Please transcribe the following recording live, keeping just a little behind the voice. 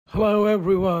Hello,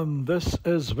 everyone. This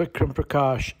is Vikram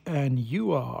Prakash, and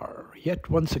you are yet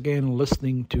once again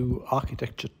listening to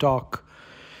Architecture Talk,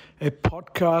 a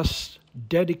podcast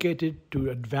dedicated to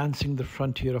advancing the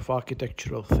frontier of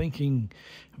architectural thinking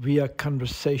via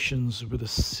conversations with a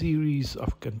series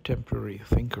of contemporary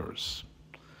thinkers.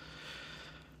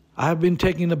 I have been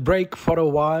taking a break for a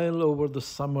while over the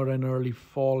summer and early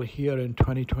fall here in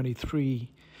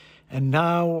 2023, and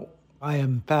now I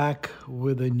am back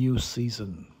with a new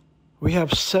season. We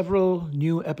have several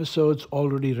new episodes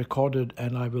already recorded,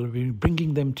 and I will be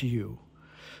bringing them to you.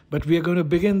 But we are going to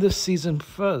begin this season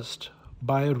first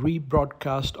by a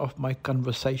rebroadcast of my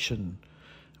conversation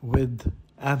with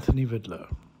Anthony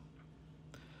Vidler.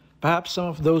 Perhaps some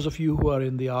of those of you who are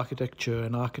in the architecture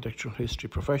and architectural history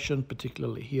profession,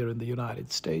 particularly here in the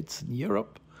United States and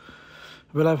Europe,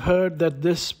 will have heard that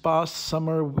this past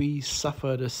summer we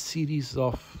suffered a series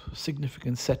of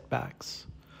significant setbacks,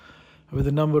 with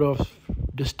a number of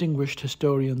distinguished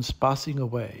historians passing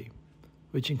away,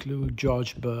 which include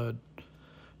George Bird,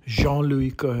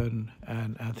 Jean-Louis Cohen,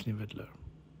 and Anthony Vidler.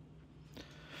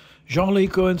 Jean-Louis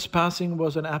Cohen's passing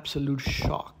was an absolute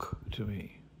shock to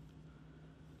me.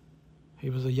 He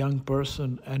was a young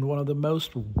person and one of the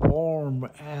most warm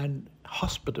and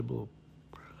hospitable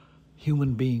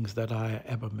human beings that I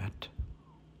ever met.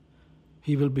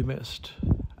 He will be missed.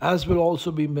 As will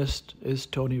also be missed is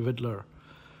Tony Vidler,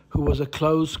 who was a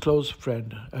close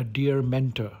friend, a dear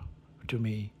mentor to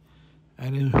me,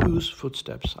 and in whose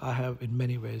footsteps I have in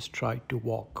many ways tried to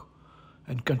walk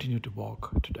and continue to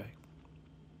walk today.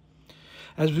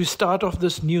 As we start off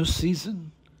this new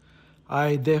season,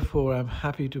 I therefore am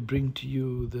happy to bring to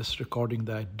you this recording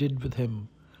that I did with him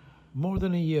more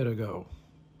than a year ago,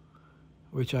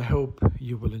 which I hope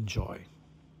you will enjoy.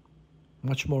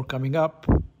 Much more coming up.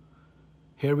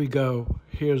 Here we go.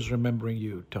 Here's remembering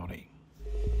you, Tony.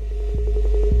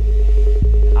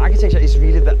 Architecture is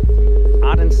really the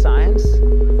art and science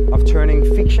of turning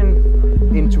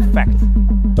fiction into fact.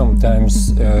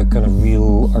 Sometimes kind of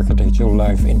real architectural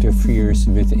life interferes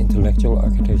with intellectual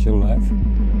architectural life.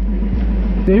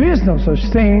 There is no such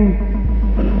thing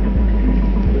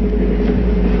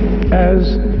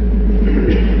as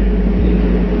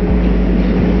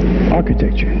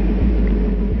architecture.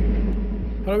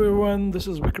 Hello everyone, this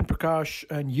is Vikram Prakash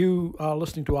and you are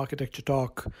listening to Architecture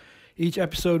Talk. Each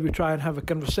episode we try and have a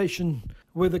conversation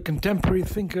with a contemporary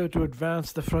thinker to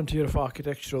advance the frontier of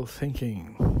architectural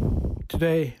thinking.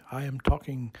 Today I am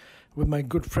talking with my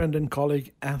good friend and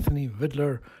colleague Anthony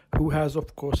Vidler, who has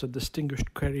of course a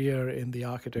distinguished career in the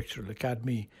Architectural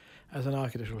Academy as an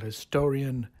architectural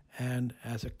historian and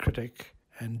as a critic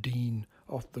and dean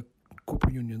of the Cooper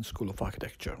Union School of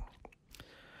Architecture.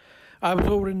 I was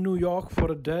over in New York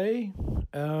for a day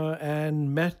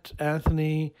and met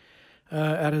Anthony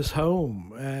at his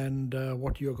home, and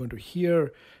what you're going to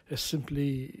hear is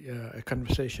simply a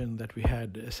conversation that we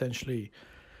had essentially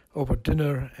over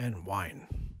dinner and wine.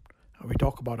 We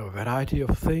talk about a variety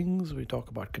of things. We talk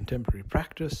about contemporary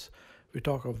practice. We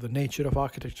talk of the nature of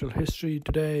architectural history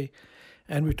today,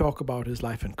 and we talk about his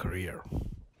life and career.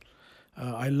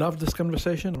 I loved this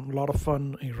conversation. A lot of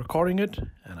fun in recording it,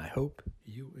 and I hope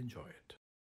you enjoy it.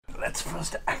 Let's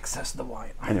first access the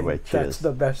wine. Anyway, cheers. That's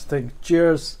the best thing.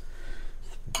 Cheers.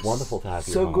 Wonderful to have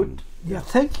you So on. good. Yeah,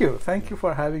 thank you. Thank you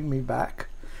for having me back.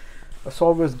 It's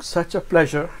always such a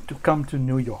pleasure to come to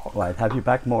New York. Well, I'd have you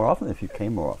back more often if you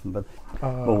came more often, but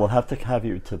we'll have to have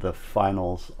you to the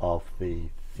finals of the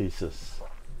thesis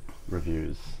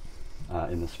reviews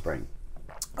in the spring.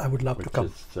 I would love to come.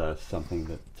 Which is something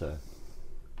that,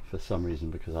 for some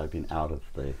reason, because I've been out of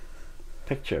the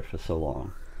picture for so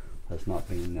long, has not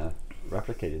been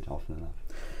replicated often enough.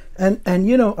 And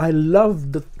you know, I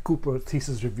love the Cooper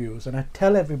thesis reviews, and I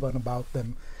tell everyone about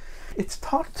them. It's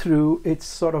thought through, it's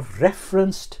sort of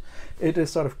referenced, it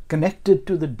is sort of connected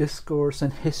to the discourse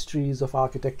and histories of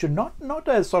architecture, not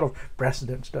as sort of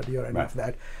precedent study or any of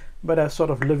that, but as sort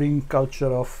of living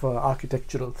culture of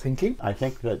architectural thinking. I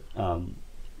think that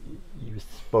you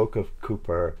spoke of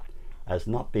Cooper as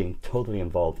not being totally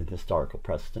involved in historical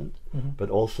precedent, but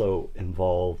also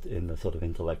involved in the sort of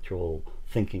intellectual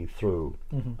thinking through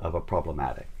of a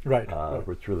problematic,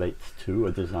 which relates to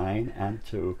a design and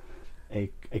to a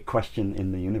question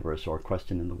in the universe or a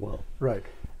question in the world. Right.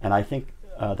 And I think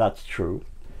that's true.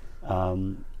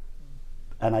 And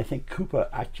I think Cooper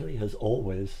actually has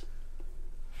always,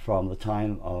 from the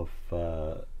time of,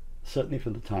 certainly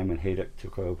from the time when Haydock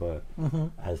took over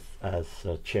as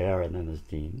chair and then as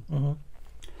dean,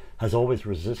 has always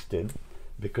resisted,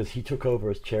 because he took over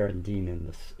as chair and dean in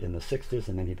the 60s,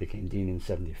 and then he became dean in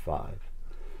 75.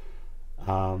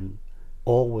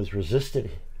 Always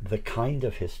resisted the kind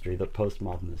of history that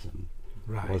postmodernism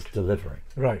Right. was delivering.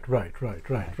 Right.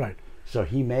 So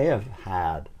he may have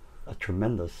had a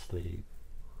tremendously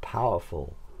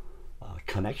powerful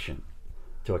connection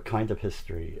to a kind of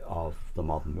history of the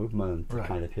modern movement, Right. a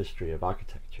kind of history of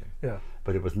architecture. Yeah.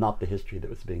 But it was not the history that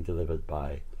was being delivered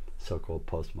by so-called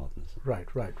postmodernism. Right.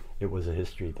 It was a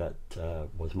history that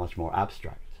was much more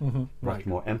abstract, much Right.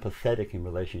 more empathetic in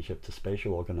relationship to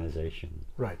spatial organization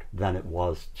Right. than it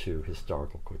was to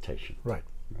historical quotation. Right.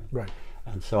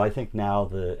 And so I think now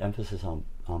the emphasis on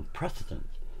precedent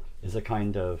is a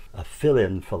kind of a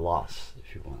fill-in for loss,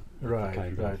 if you want. It's Right, a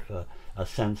kind right. of a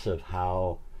sense of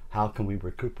how can we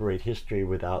recuperate history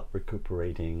without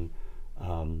recuperating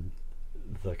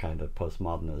the kind of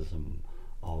postmodernism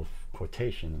of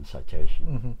quotation and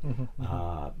citation.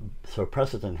 So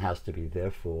precedent has to be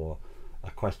therefore a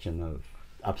question of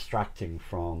abstracting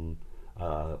from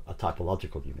a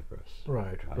typological universe.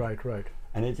 Right.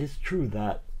 And it is true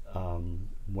that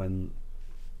when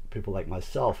people like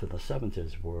myself in the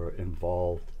 70s were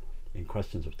involved in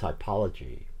questions of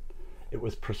typology, it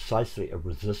was precisely a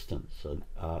resistance,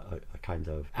 a kind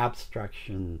of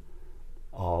abstraction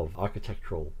of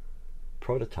architectural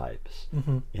prototypes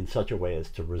in such a way as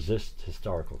to resist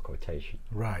historical quotation.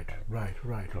 Right.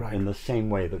 In the same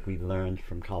way that we learned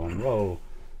from Colin Rowe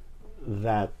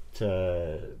that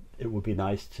it would be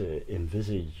nice to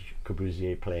envisage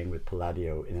Corbusier playing with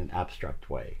Palladio in an abstract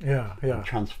way, and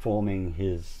transforming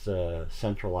his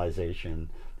centralization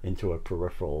into a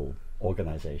peripheral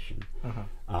organization,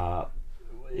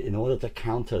 in order to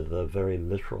counter the very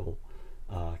literal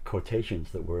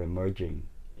quotations that were emerging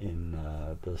in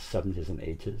the 70s and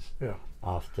 80s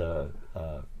after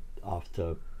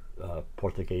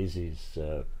Portuguese's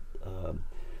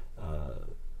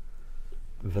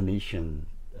Venetian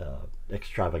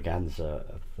extravaganza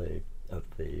of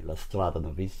the La Strada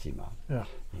Novissima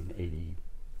in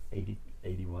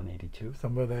 81, 82.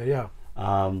 Somewhere there,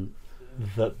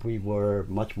 that we were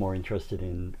much more interested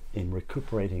in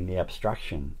recuperating the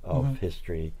abstraction of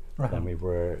history than we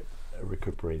were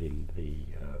recuperating the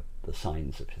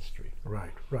signs of history.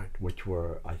 Right. Which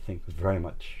were, I think, very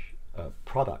much a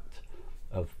product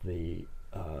of the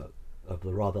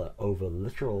rather over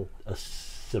literal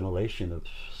assimilation of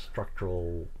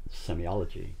structural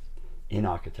semiology in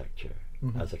architecture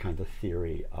as a kind of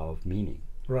theory of meaning,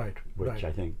 which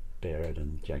I think Baird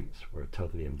and Jenks were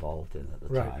totally involved in at the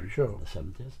time, in the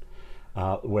 70s,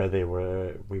 where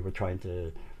we were trying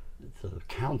to sort of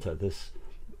counter this.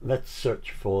 Let's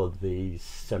search for the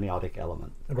semiotic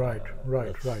element.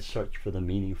 Let's search for the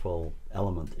meaningful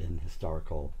element in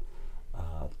historical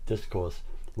discourse,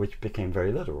 which became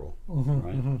very literal.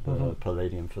 The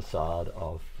Palladian facade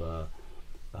of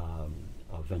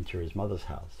Venturi's mother's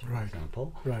house, for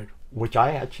example, which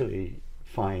I actually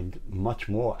find much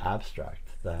more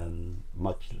abstract than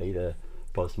much later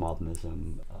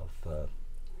postmodernism of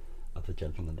the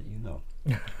gentleman that you know.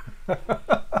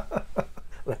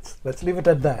 Let's leave it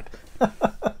at that.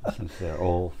 Since they're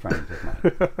all friends of mine.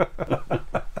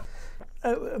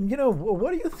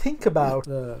 What do you think about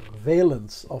the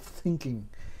valence of thinking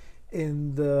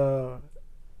in the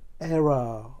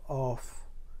era of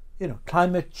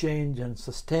climate change and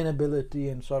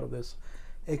sustainability and sort of this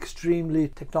extremely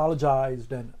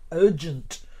technologized and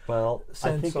urgent sense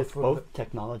I think of it's both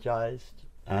technologized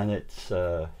and it's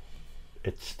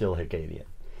still Hegelian.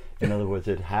 In other words,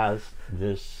 it has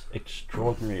this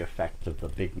extraordinary effect of the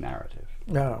big narrative.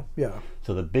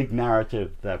 So the big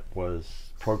narrative that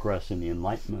was progress in the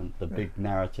Enlightenment, the big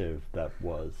narrative that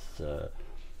was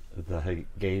the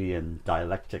Hegelian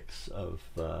dialectics of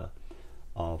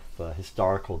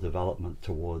historical development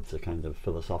towards a kind of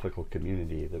philosophical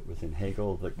community that was in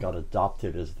Hegel, that got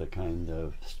adopted as the kind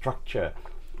of structure,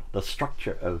 the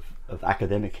structure of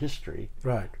academic history,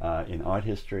 in art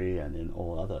history and in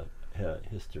all other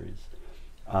histories.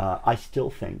 I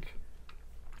still think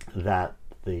that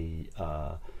the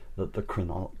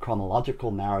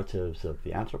chronological narratives of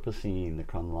the Anthropocene, the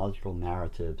chronological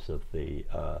narratives of the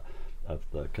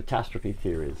catastrophe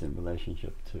theories in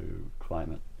relationship to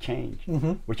climate change,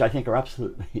 which I think are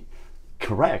absolutely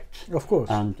correct, of course,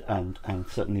 and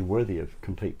certainly worthy of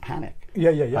complete panic,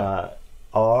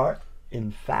 are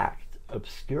in fact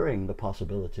obscuring the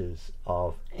possibilities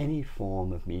of any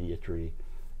form of mediatory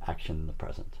action in the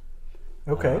present.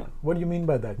 What do you mean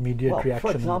by that, mediatory action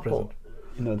for example,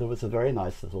 in the present? There was a very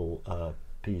nice little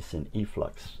piece in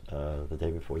Eflux the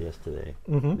day before yesterday,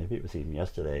 maybe it was even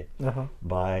yesterday,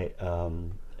 by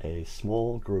a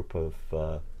small group of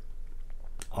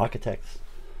architects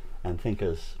and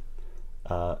thinkers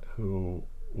who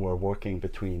were working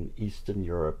between Eastern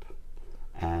Europe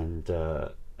and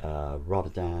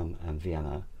Rotterdam, and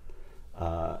Vienna,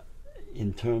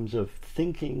 in terms of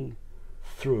thinking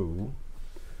through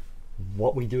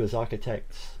what we do as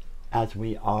architects as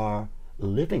we are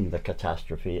living the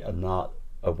catastrophe and not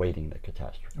awaiting the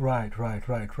catastrophe. Right.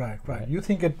 You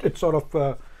think it sort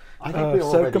of I think we're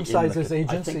already in the circumcises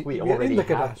agency? I think we are in already the have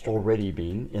catastrophe already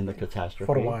been in the catastrophe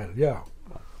for a while. Yeah.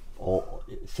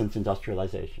 Since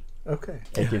industrialization. Okay.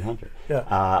 1800. Yeah.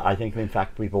 I think, in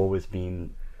fact, we've always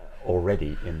been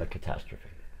already in the catastrophe,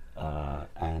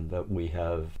 and that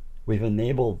we've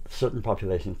enabled certain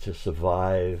populations to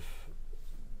survive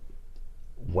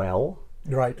well,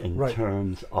 Right. in Right.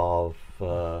 terms of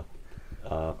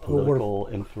political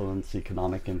influence,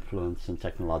 economic influence, and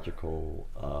technological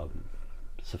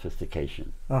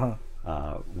sophistication.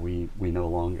 We no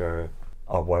longer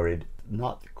are worried,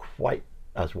 not quite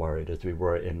as worried as we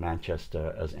were in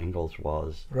Manchester as Engels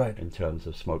was, Right. in terms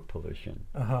of smoke pollution.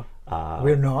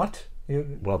 We're not.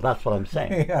 Well, that's what I'm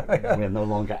saying. Yeah. We're no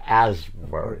longer as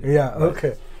worried. Yeah. right?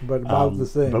 Okay. But about the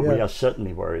same. But yeah. we are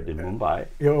certainly worried in Mumbai.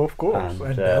 Yeah, of course.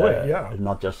 And Delhi, yeah.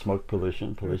 Not just smoke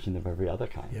pollution, pollution of every other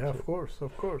kind. Yeah, of course.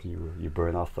 You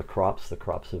burn off the crops. The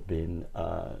crops have been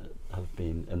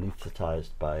anesthetized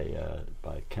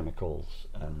by chemicals,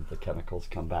 and the chemicals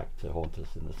come back to haunt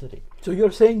us in the city. So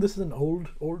you're saying this is an old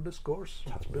discourse?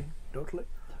 It's Totally. been totally.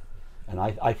 And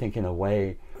I think, in a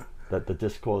way, that the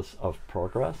discourse of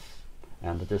progress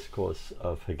and the discourse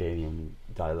of Hegelian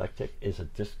dialectic is a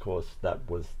discourse that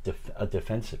was a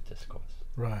defensive discourse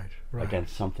Right.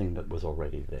 against something that was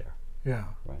already there. Yeah.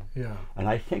 Right. Yeah. And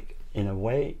I think, in a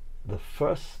way, the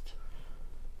first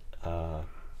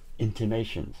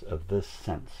intimations of this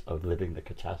sense of living the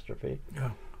catastrophe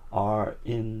Yeah. are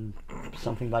in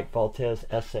something like Voltaire's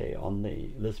essay on the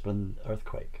Lisbon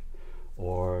earthquake,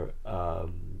 or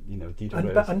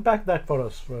Diderot's. Unpack that for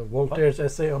us. Voltaire's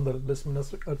essay on the Lisbon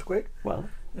earthquake. Well,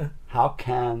 Yeah. how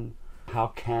can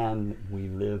we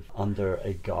live under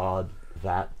a God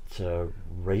that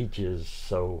rages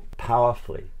so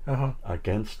powerfully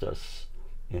against us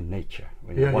in nature?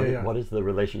 What is the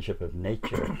relationship of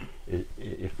nature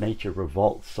if nature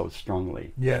revolts so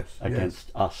strongly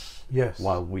against us,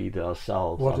 while we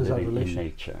ourselves What are is our living in relation?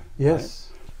 nature? Yes. Right?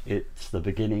 It's the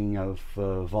beginning of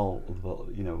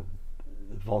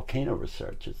volcano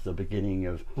research. It's the beginning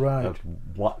of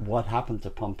what happened to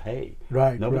Pompeii.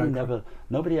 Right.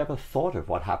 Nobody ever thought of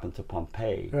what happened to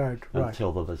Pompeii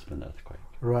until the Lisbon earthquake.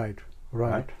 Right.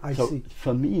 I so see.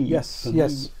 For me,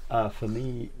 for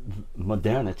me,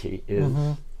 modernity is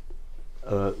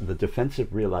the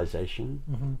defensive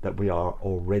realization that we are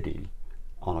already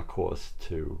on a course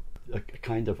to a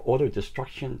kind of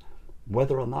auto-destruction,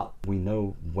 whether or not we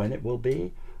know when it will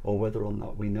be, or whether or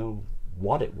not we know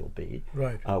what it will be.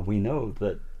 Right. We know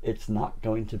that it's not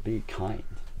going to be kind.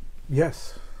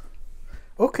 Yes.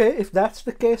 Okay, if that's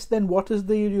the case, then what is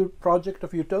the project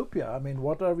of Utopia? I mean,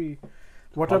 what are we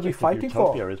fighting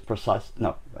Utopia for? Is precise.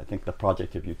 No, I think the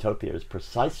project of Utopia is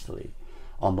precisely,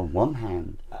 on the one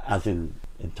hand, as in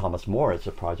Thomas More, it's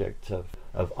a project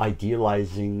of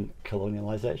idealizing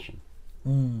colonialization,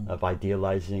 of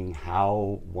idealizing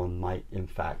how one might in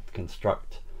fact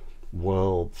construct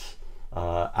worlds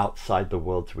outside the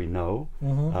worlds we know,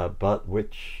 but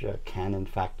which can in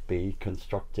fact be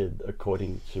constructed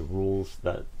according to rules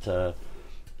that,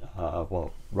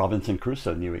 Robinson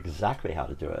Crusoe knew exactly how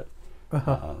to do it.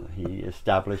 He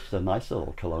established a nice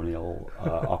little colonial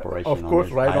operation Of course, on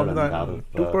his right on island that out of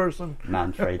two-person.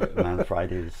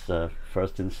 Manfredi's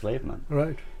first enslavement.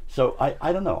 Right. So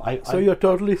I don't know. So you're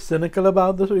totally cynical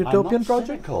about the Utopian I'm not project?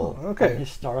 cynical. Oh, okay. I'm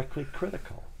historically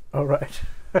critical. All right.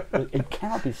 It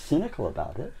cannot be cynical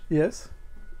about it. Yes.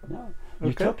 No. Okay.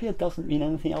 Utopia doesn't mean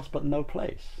anything else but no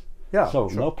place. Yeah. So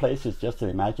sure. no place is just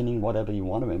imagining whatever you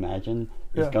want to imagine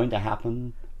is going to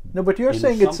happen. No, but you're in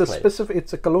saying it's a some place. specific,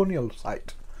 it's a colonial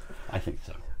site. I think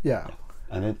so. Yeah.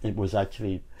 And it was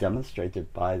actually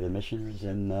demonstrated by the missionaries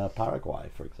in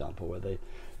Paraguay, for example, where they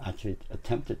actually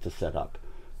attempted to set up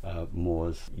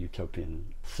More's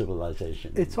utopian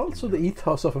civilization. It's also the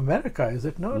ethos of America, is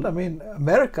it not? I mean,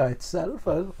 America itself.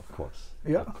 Of course.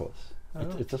 Yeah. Of course.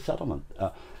 It's a settlement.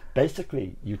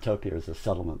 Basically, Utopia is a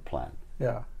settlement plan.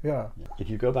 Yeah. If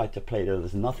you go back to Plato,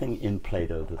 there's nothing in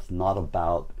Plato that's not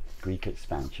about Greek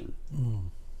expansion.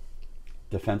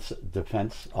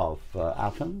 Defense of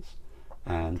Athens,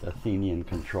 and Athenian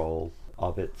control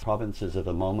of its provinces at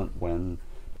a moment when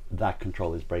that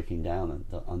control is breaking down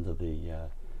under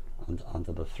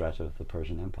the threat of the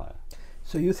Persian Empire.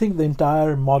 So you think the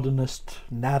entire modernist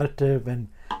narrative and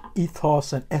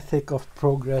ethos and ethic of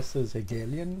progress is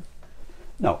Hegelian?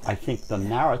 No, I think the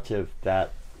narrative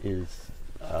that is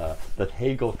that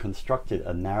Hegel constructed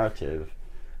a narrative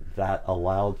that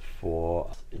allowed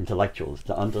for intellectuals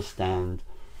to understand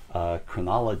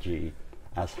chronology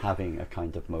as having a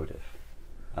kind of motive,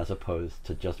 as opposed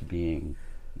to just being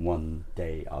one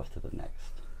day after the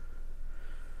next.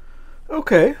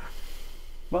 Okay.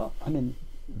 Well, I mean,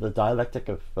 the dialectic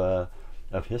of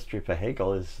history for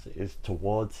Hegel is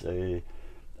towards a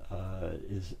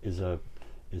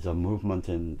movement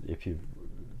in, if you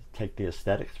take the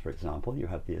aesthetics, for example, you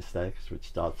have the aesthetics which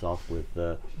starts off with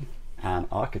an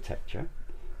architecture,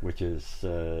 which is,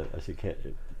 as he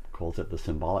calls it, the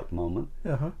symbolic moment,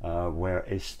 where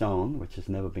a stone, which has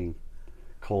never been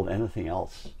called anything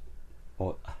else,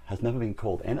 or has never been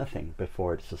called anything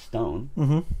before it's a stone,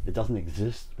 it doesn't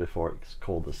exist before it's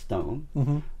called a stone,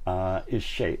 is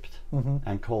shaped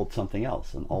and called something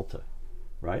else, an altar,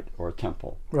 right, or a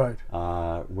temple, Right.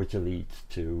 which leads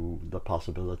to the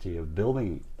possibility of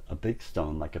building a big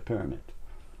stone like a pyramid,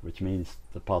 which means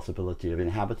the possibility of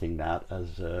inhabiting that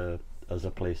as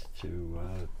a place to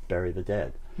bury the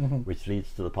dead, which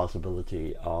leads to the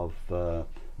possibility of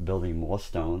building more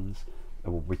stones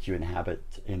which you inhabit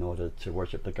in order to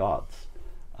worship the gods,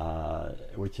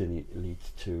 which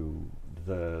leads to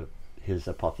his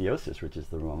apotheosis, which is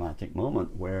the Romantic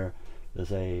moment, where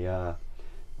there's a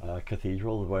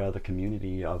cathedral where the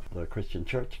community of the Christian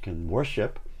church can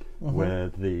worship, where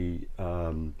the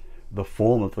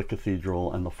form of the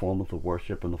cathedral and the form of the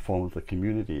worship and the form of the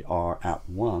community are at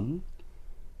one,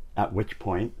 at which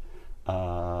point,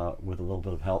 with a little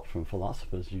bit of help from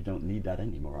philosophers, you don't need that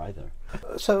anymore either.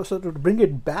 So to bring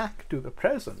it back to the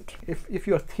present, if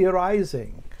you're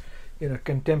theorizing,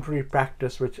 contemporary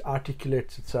practice which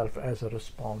articulates itself as a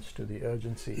response to the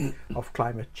urgency of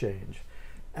climate change,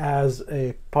 as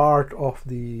a part of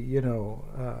the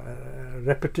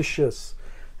repetitious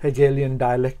Hegelian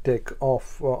dialectic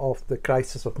of the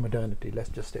crisis of modernity, let's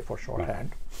just say for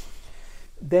shorthand,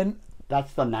 then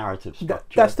that's the narrative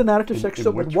structure. That's the narrative structure.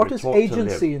 So, but what is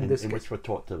agency in this case? In which we're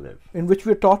taught to live. In which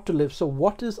we're taught to live. So,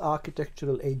 what is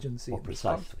architectural agency? Well,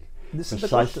 precisely.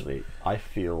 Precisely, I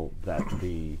feel that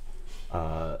the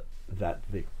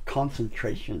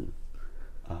concentration,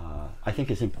 I think,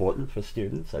 is important for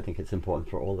students. I think it's important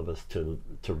for all of us to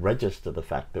register the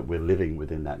fact that we're living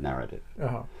within that narrative.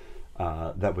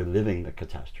 That we're living the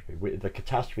catastrophe. The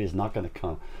catastrophe is not going to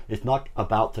come. It's not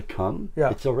about to come. Yeah.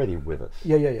 It's already with us.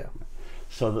 Yeah.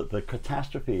 So that the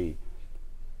catastrophe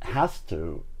has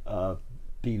to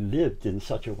be lived in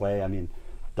such a way. I mean,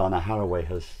 Donna Haraway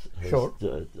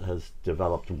has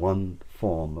developed one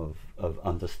form of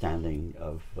understanding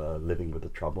of living with the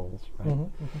troubles. Right.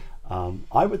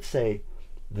 I would say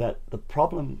that the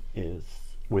problem is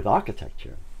with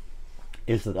architecture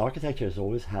is that architecture has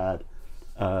always had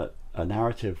a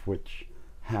narrative which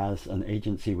has an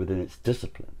agency within its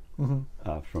discipline,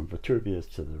 from Vitruvius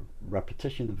to the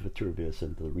repetition of Vitruvius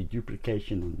and the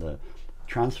reduplication and the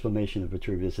transformation of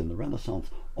Vitruvius in the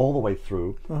Renaissance, all the way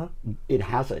through. It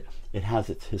has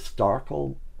its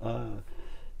historical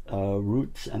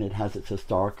roots, and it has its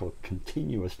historical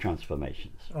continuous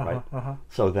transformations, right?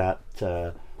 So that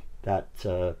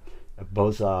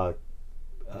Beaux-Arts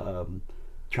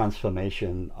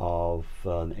transformation of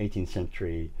an 18th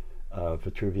century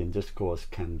Vitruvian discourse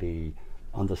can be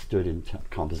understood in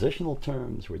compositional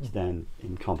terms, which then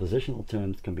in compositional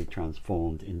terms can be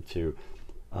transformed into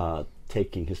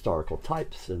taking historical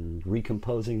types and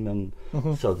recomposing them,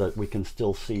 so that we can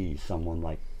still see someone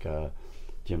like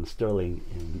Jim Sterling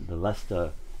in the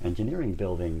Leicester engineering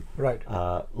building, right,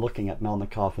 looking at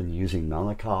Melnikov and using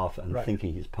Melnikov and right,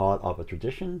 thinking he's part of a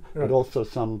tradition, right, but also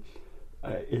some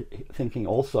thinking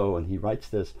also, and he writes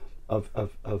this, of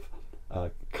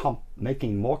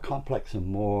making more complex and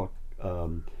more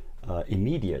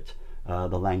immediate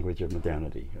the language of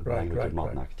modernity, the language of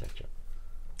modern architecture.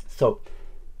 So,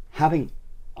 having,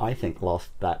 I think, lost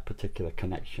that particular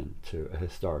connection to a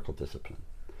historical discipline,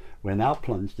 we're now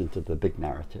plunged into the big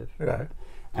narrative, right,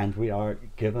 and we are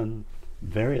given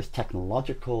various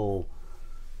technological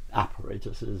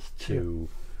apparatuses to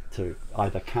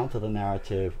either counter the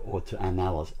narrative or to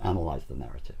analyze the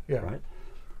narrative, right?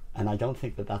 And I don't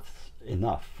think that that's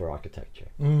enough for architecture.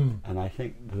 And I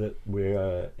think that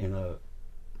we're in a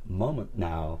moment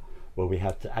now where we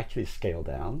have to actually scale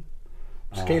down.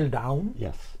 Scale down?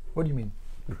 Yes. What do you mean?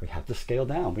 We have to scale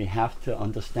down. We have to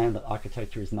understand that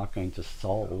architecture is not going to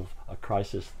solve a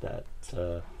crisis that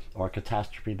or a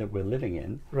catastrophe that we're living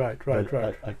in. Right.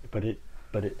 But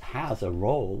it has a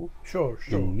role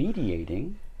in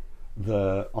mediating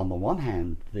on the one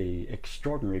hand, the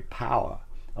extraordinary power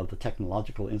of the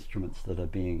technological instruments that are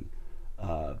being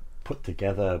put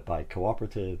together by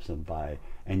cooperatives and by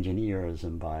engineers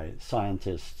and by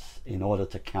scientists in order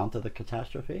to counter the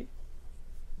catastrophe.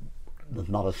 there's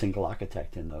not a single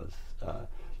architect in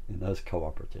those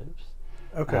cooperatives.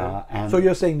 Okay. And So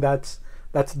you're saying that's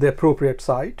the appropriate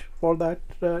site for that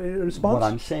response? what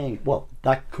I'm saying, well,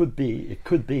 it could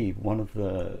be one of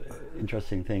the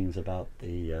interesting things about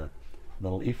the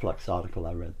little Eflux article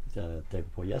I read day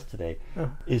before yesterday,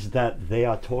 is that they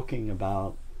are talking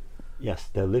about, yes,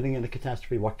 they're living in a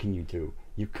catastrophe. What can you do?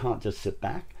 You can't just sit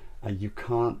back, and you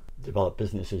can't develop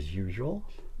business as usual.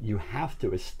 You have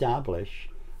to establish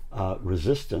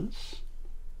resistance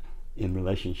in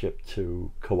relationship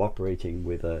to cooperating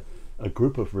with a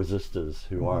group of resistors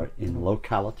who are in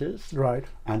localities, Right.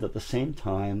 and at the same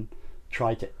time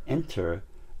try to enter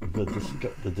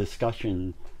the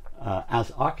discussion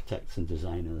as architects and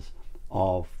designers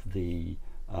of the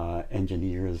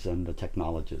engineers and the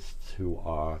technologists who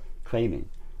are claiming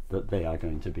that they are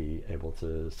going to be able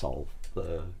to solve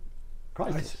the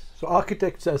crisis. So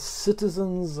architects as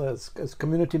citizens, as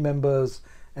community members,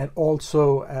 and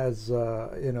also as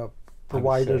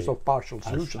providers say of partial As,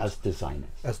 solutions. as designers.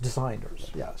 As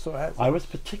designers, yeah. So as I was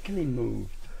particularly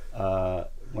moved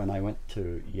when I went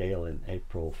to Yale in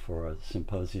April for a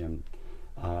symposium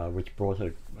which brought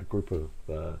a group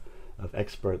of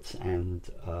experts and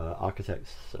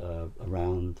architects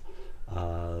around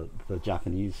the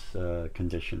Japanese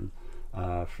condition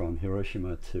from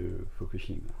Hiroshima to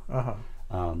Fukushima.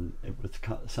 It was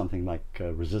something like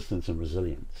resistance and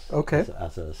resilience Okay.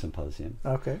 as a symposium.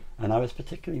 Okay. And I was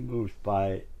particularly moved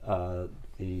by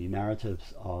the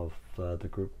narratives of the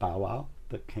group Bow Wow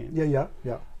that came. Yeah.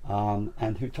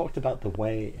 And who talked about the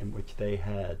way in which they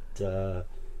had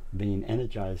been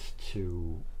energized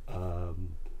to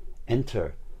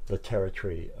enter the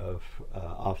territory of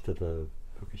after the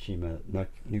Fukushima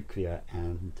nuclear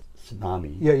and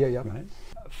tsunami. Yeah. Right?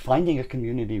 Finding a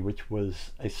community which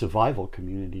was a survival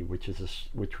community, which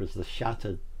was the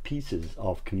shattered pieces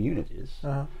of communities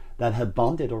that had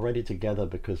bonded already together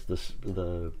because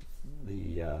the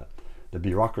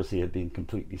bureaucracy had been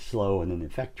completely slow and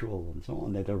ineffectual and so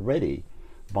on. They'd already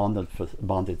bonded for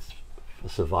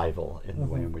survival in the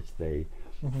way in which they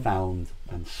found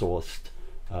and sourced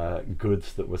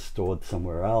goods that were stored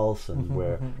somewhere else, and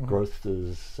where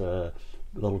grocers,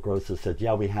 little grocers said,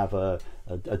 yeah, we have a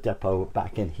depot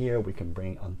back in here, we can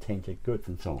bring untainted goods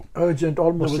and so on. Urgent,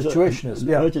 almost There was situationist. an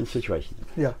Yeah. urgent situation.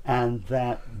 Yeah. And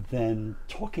that then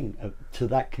talking to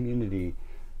that community,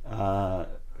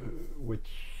 which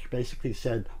basically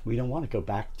said, we don't want to go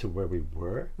back to where we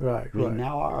were. Right. We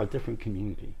now are a different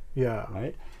community. Yeah.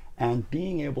 Right? And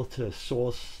being able to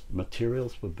source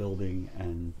materials for building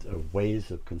and ways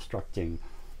of constructing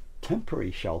temporary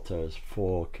shelters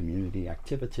for community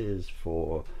activities,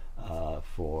 for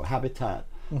habitat,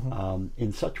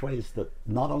 in such ways that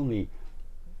not only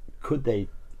could they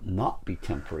not be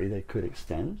temporary, they could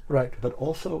extend, Right. but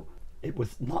also it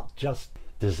was not just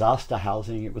disaster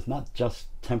housing, it was not just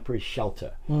temporary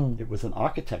shelter, it was an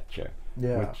architecture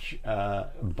which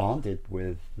bonded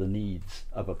with the needs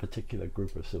of a particular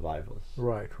group of survivors.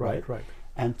 Right.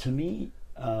 And to me,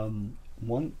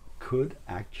 one could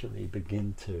actually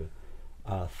begin to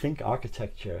think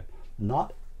architecture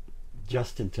not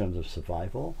just in terms of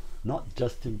survival, not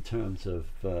just in terms of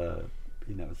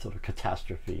sort of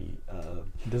catastrophe,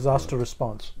 Disaster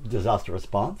response.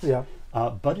 yeah,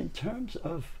 but in terms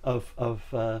of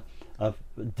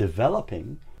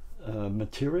developing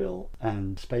material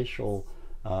and spatial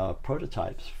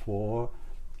prototypes for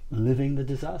living the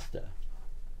disaster,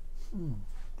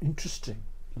 Interesting.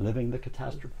 living the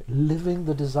catastrophe, Living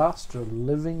the disaster,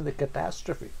 living the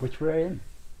catastrophe. which we're in.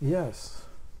 Yes.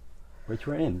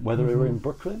 Whether we're in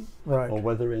Brooklyn, Right. or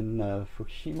whether in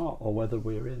Fukushima, or whether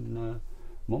we're in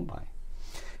Mumbai.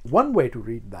 One way to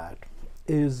read that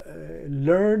is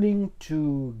learning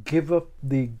to give up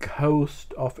the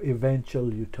ghost of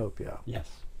eventual utopia. Yes,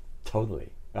 totally.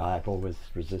 I've always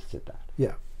resisted that.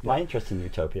 Yeah. My interest in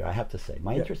Utopia, I have to say,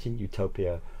 interest in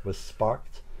Utopia was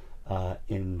sparked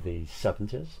in the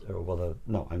 70s,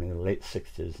 the late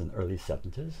 60s and early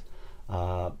 70s,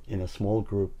 in a small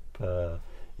group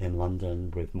in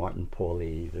London with Martin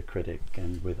Pauly, the critic,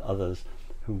 and with others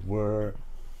who were,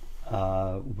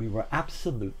 we were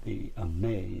absolutely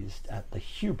amazed at the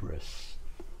hubris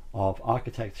of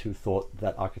architects who thought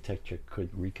that architecture could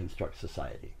reconstruct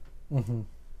society.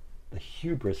 The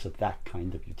hubris of that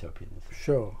kind of utopianism.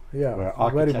 Sure. Yeah. Where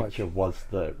very architecture much. was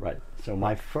the right. So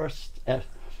my first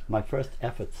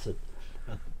efforts at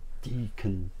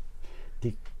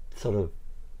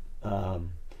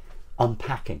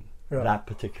unpacking that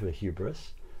particular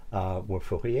hubris were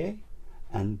Fourier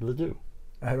and Ledoux.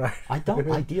 Right. I don't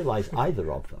idealize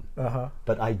either of them,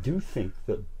 but I do think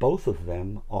that both of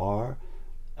them are,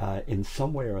 in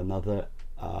some way or another,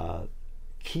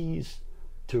 keys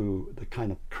to the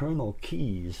kind of kernel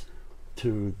keys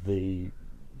to the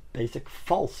basic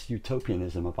false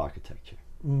utopianism of architecture.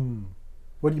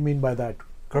 What do you mean by that?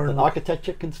 That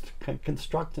architecture can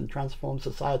construct and transform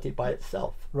society by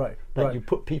itself. Right. That right. you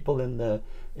put people in the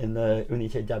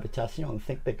unité d'habitation and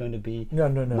think they're going to be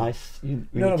nice.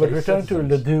 No, but return to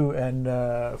Ledoux and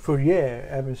Fourier.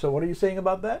 I mean, so what are you saying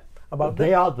about that? About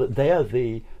they are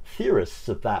the theorists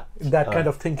of that kind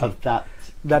of thinking, of that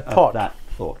thought. Of that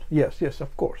thought. Yes,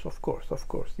 of course.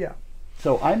 Yeah.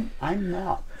 So I'm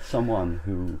not someone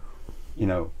who,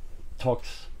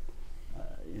 talks.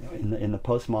 In the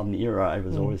postmodern era, I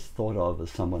was always thought of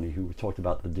as somebody who talked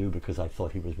about Ledoux because I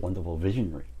thought he was wonderful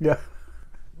visionary. Yeah.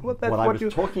 Well, that's what I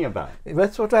was talking about.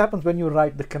 That's what happens when you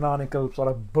write the canonical sort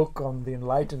of book on the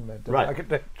Enlightenment of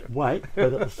architecture. Right,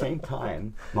 but at the same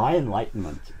time, my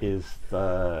Enlightenment is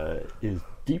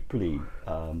deeply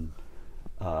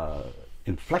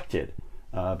inflected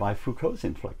by Foucault's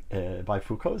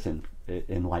Enlightenment,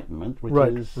 which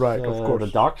is of course.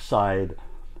 the dark side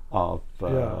of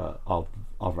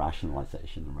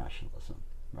rationalization and rationalism,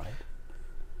 right?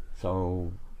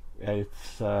 So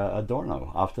it's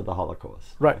Adorno after the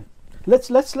Holocaust. Right.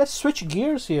 Let's switch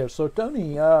gears here. So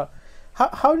Tony,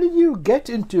 how did you get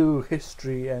into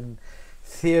history and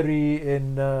theory?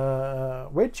 In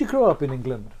where did you grow up in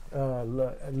England?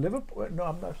 Liverpool? No,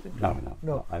 I'm not thinking.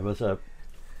 No. I was a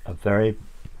very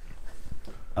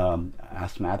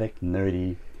asthmatic,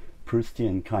 nerdy,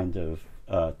 Proustian kind of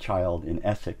child in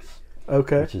Essex.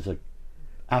 Okay. Which is a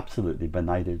absolutely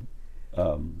benighted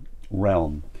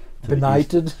realm.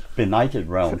 Benighted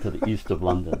realm to the east of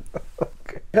London.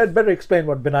 Okay. I'd better explain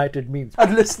what benighted means.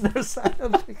 Our listeners, I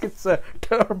don't think it's a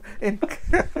term in.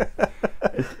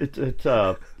 It's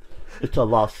a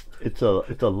lost,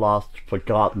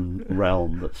 forgotten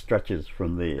realm that stretches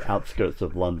from the outskirts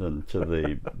of London to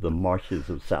the marshes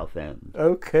of Southend.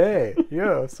 Okay,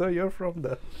 yeah. So you're from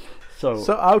the. So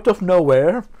out of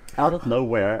nowhere. Out of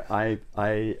nowhere,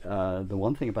 the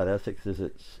one thing about Essex is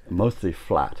it's mostly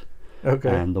flat.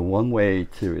 Okay. And the one way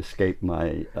to escape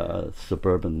my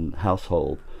suburban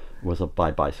household was by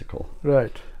bicycle.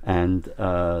 Right. And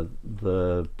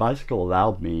the bicycle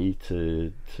allowed me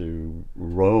to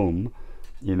roam,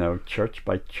 church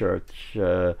by church,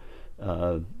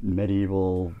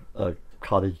 medieval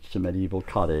cottage to medieval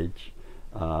cottage.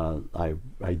 I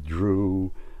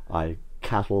drew. I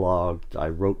cataloged. I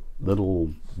wrote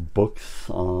little books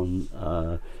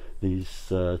on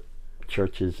these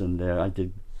churches and there. I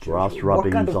did brass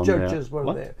rubbings on there. What kind of churches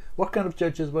were there? What kind of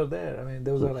churches were there? I mean,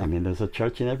 those are like. I mean, there's a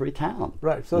church in every town.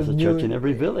 Right. So there's a church in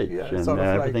every village, and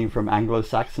everything from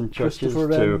Anglo-Saxon churches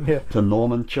to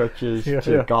Norman churches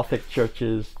to Gothic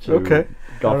churches to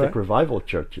Gothic revival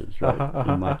churches, right,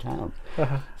 in my town.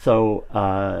 So,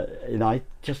 I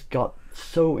just got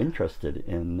so interested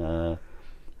in the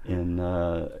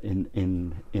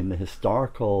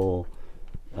historical.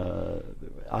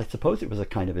 I suppose it was a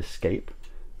kind of escape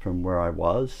from where I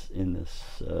was in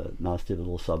this nasty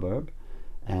little suburb,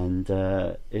 and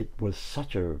it was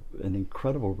such an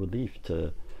incredible relief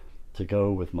to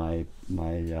go with my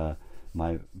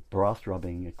brass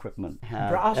rubbing equipment.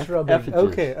 Brass rubbing,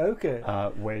 okay.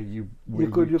 Where you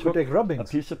could take rubbings. A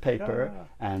piece of paper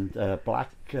and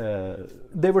black.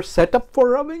 They were set up for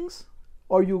rubbings.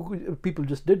 Or people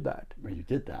just did that? Well, you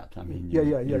did that. I mean,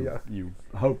 you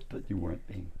hoped that you weren't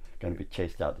going to be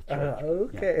chased out of the church.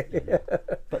 Okay. Yeah.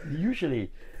 But usually,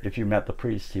 if you met the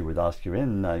priest, he would ask you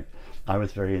in. I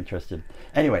was very interested.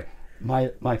 Anyway,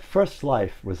 my first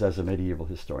life was as a medieval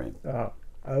historian.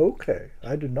 Okay.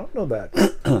 I did not know that.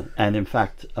 And in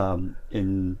fact,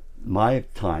 in my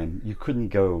time, you couldn't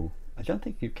go. I don't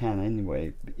think you can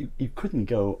anyway. You couldn't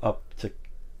go up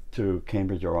to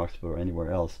Cambridge or Oxford or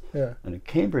anywhere else. Yeah. And in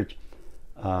Cambridge,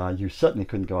 you certainly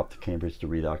couldn't go up to Cambridge to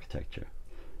read architecture.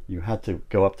 You had to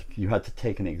go up. You had to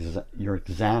take your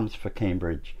exams for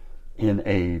Cambridge in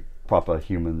a proper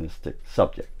humanistic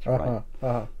subject, right?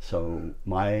 So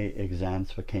my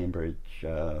exams for Cambridge,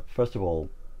 first of all,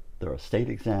 there are state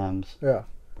exams,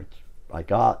 which I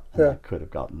got, and I could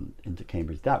have gotten into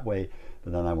Cambridge that way.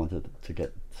 But then I wanted to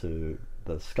get to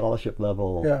the scholarship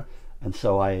level, and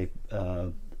so I.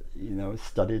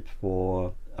 Studied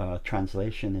for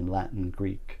translation in Latin,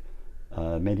 Greek,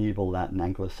 medieval Latin,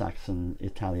 Anglo-Saxon,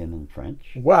 Italian, and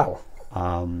French. Wow!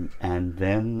 And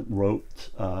then wrote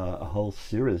a whole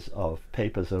series of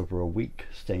papers over a week,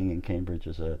 staying in Cambridge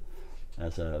as a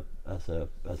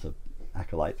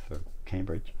acolyte for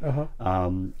Cambridge,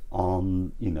 on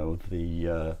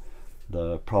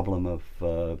the problem of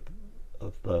the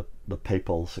the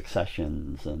papal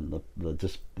successions and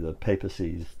the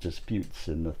papacy's disputes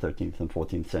in the 13th and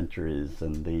 14th centuries,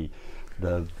 and the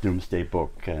Doomsday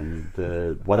Book, and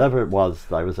whatever it was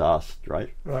that I was asked, right?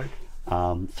 Right.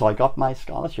 So I got my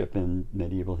scholarship in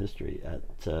medieval history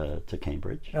to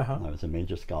Cambridge. Uh-huh. I was a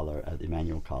major scholar at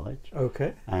Emmanuel College.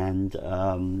 Okay. And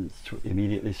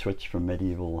immediately switched from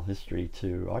medieval history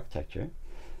to architecture,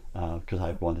 because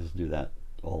I wanted to do that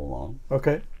all along.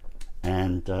 Okay.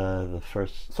 And the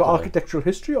first... So architectural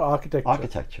history or architecture?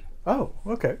 Architecture. Oh,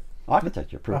 okay.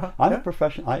 Architecture. I'm a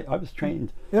professional. I was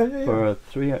trained for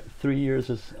 3 years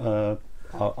as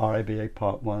RIBA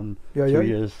Part 1, 2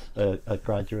 years at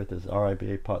graduate as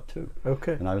RIBA Part 2.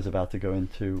 Okay. And I was about to go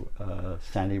into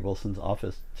Stanley Wilson's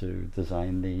office to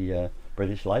design the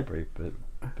British Library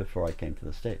before I came to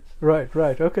the States. Right,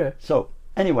 okay. So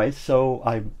anyway, so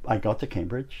I got to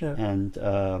Cambridge, Yeah.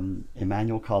 and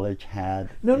Emmanuel College had...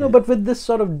 No, but with this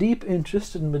sort of deep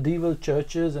interest in medieval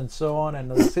churches and so on, and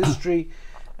this history,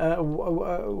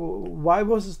 why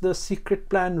was the secret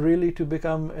plan really to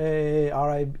become a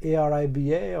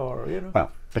ARIBA, or, you know?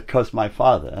 Well, because my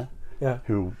father, Yeah.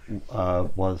 who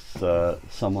was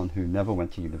someone who never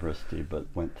went to university but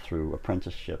went through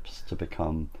apprenticeships to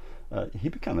become... he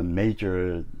became a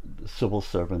major civil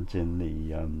servant in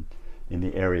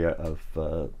the area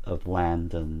of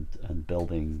land and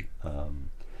building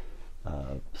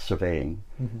surveying,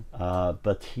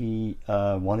 but he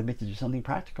wanted me to do something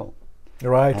practical.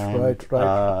 Right, And,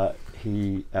 right.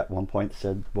 He at one point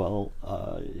said, "Well,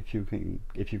 if you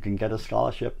can get a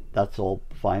scholarship, that's all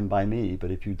fine by me. But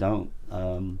if you don't,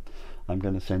 I'm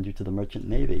going to send you to the Merchant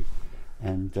Navy."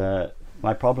 And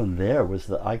my problem there was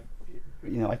that I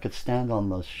could stand on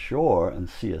the shore and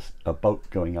see a boat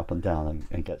going up and down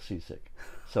and get seasick.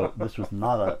 So this was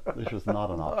not an option.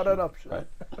 Not an option. Right?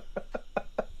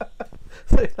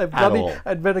 So all.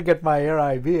 I'd better get my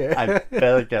ARIBA. I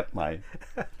better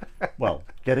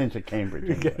get into Cambridge.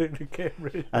 Anyway. Get into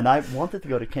Cambridge. And I wanted to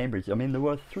go to Cambridge. I mean, there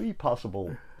were 3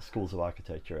 possible schools of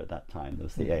architecture at that time. There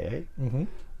was the AA,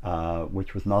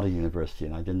 which was not a university,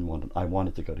 and I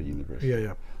wanted to go to university.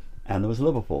 Yeah. And there was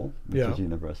Liverpool, which Yeah. was a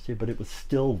university, but it was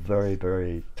still very,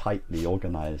 very tightly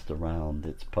organized around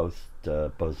its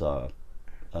post-Beaux-Arts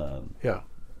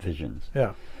visions.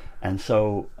 Yeah. And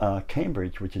so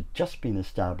Cambridge, which had just been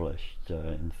established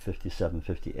in 57,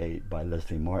 58 by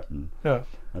Leslie Martin. Yeah.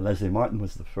 And Leslie Martin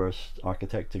was the first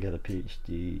architect to get a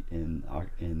PhD in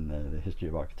the history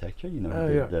of architecture. He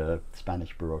did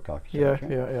Spanish Baroque architecture.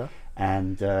 Yeah.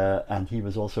 And he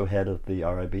was also head of the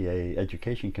RIBA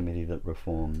Education Committee that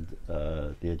reformed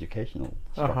the educational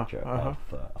structure of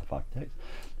architects,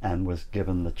 and was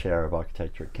given the chair of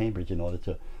architecture at Cambridge in order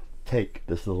to take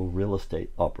this little real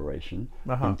estate operation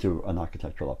into an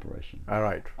architectural operation. All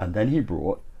right. And then he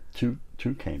brought to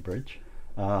Cambridge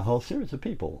a whole series of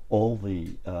people, all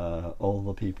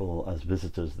the people as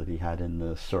visitors that he had in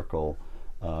the circle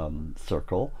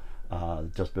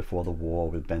just before the war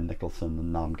with Ben Nicholson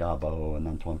and Nam Gabo and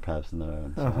Antoine Pevsner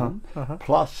and so on,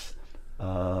 plus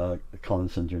Colin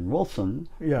St. John Wilson,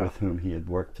 with whom he had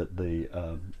worked at the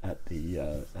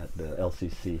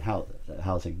LCC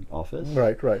housing office.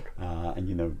 Right.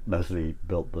 And Leslie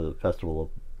built the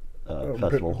Festival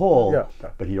Hall,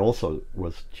 but he also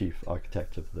was chief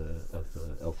architect of the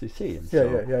LCC.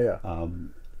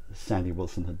 And Sandy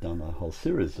Wilson had done a whole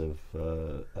series of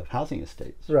housing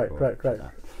estates. Right.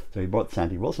 So he brought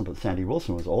Sandy Wilson, but Sandy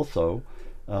Wilson was also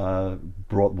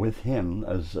brought with him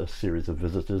as a series of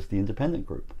visitors the independent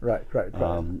group. Right.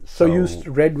 So you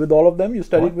read with all of them? You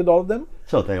studied with all of them?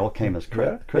 So they all came as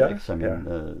critics. I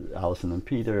mean, Allison and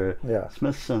Peter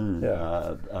Smithson,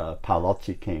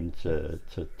 Paolozzi came to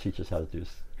teach us how to do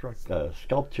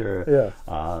sculpture.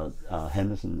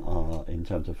 Henderson in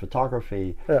terms of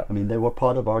photography. I mean, they were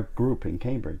part of our group in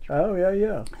Cambridge. Oh,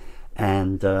 yeah.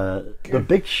 And the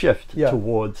big shift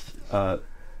towards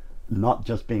not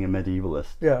just being a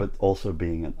medievalist, but also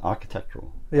being an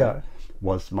architectural,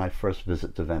 was my first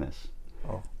visit to Venice.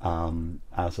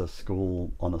 As a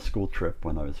school trip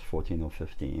when I was 14 or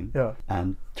 15.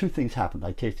 And 2 things happened.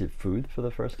 I tasted food for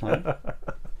the first time.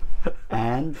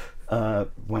 And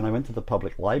when I went to the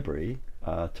public library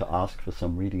to ask for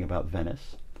some reading about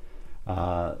Venice,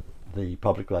 the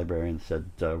public librarian said,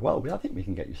 well, I think we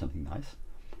can get you something nice.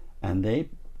 And they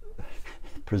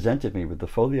presented me with the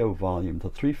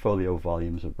 3 folio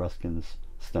volumes of Ruskin's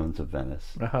Stones of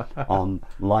Venice on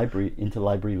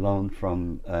interlibrary loan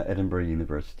from Edinburgh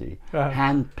University,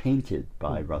 hand painted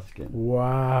by Ruskin.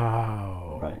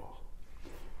 Wow! Right,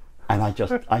 and I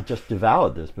just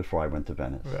devoured this before I went to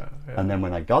Venice. And then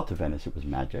when I got to Venice, it was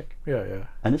magic.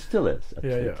 And it still is.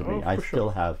 Actually, to me, I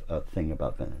still have a thing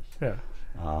about Venice.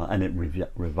 And it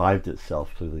revived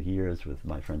itself through the years with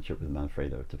my friendship with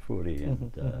Manfredo Tafuri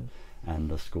and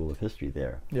the School of History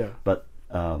there. Yeah. But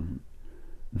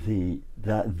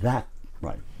that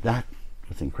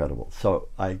was incredible. So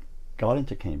I got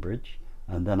into Cambridge,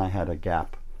 and then I had a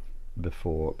gap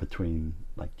between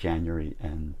like January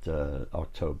and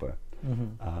October,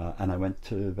 and I went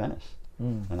to Venice,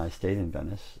 and I stayed in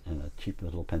Venice in a cheap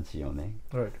little pensione,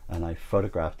 Right. and I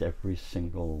photographed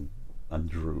and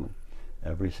drew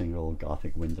every single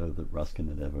Gothic window that Ruskin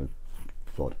had ever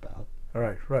thought about.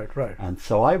 Right. And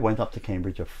so I went up to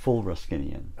Cambridge a full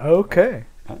Ruskinian. Okay.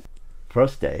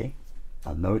 First day,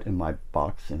 a note in my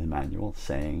box in the manual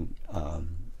saying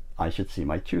I should see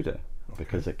my tutor,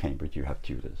 because at Cambridge you have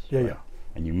tutors. Yeah, right? yeah.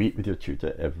 And you meet with your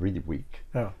tutor every week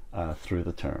Yeah. through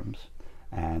the terms,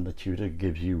 and the tutor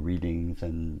gives you readings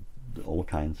and all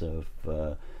kinds of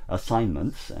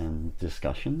assignments and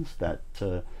discussions that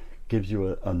gives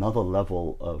you another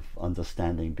level of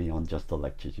understanding beyond just the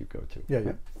lectures you go to. Yeah,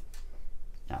 yeah.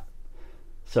 Yeah.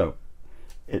 So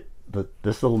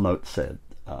this little note said,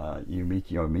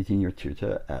 you're meeting your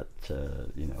tutor at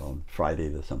on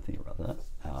Friday or something or other,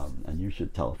 and you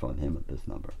should telephone him at this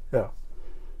number. Yeah.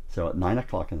 So at 9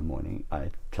 o'clock in the morning,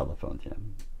 I telephoned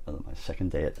him on my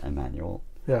second day at Emmanuel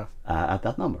Yeah. at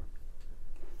that number,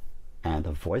 and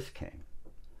a voice came.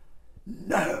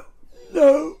 No,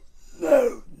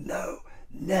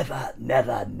 never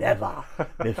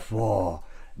before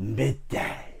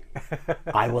midday.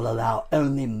 I will allow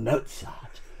only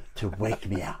Mozart to wake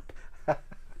me up. So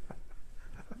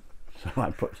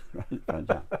I put it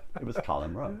down. It was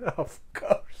Colin Rowe. Of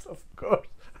course.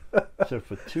 So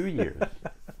for 2 years,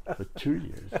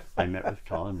 I met with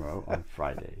Colin Rowe on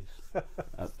Fridays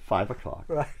at 5 o'clock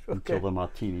until the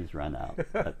martinis ran out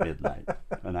at midnight,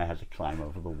 and I had to climb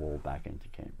over the wall back into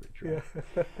Cambridge. Right?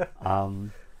 Yeah.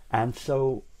 And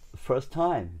so, first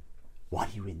time, what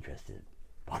are you interested in?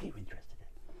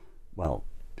 Well,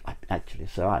 I'm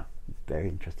very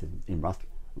interested in Ruskin.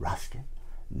 Ruskin?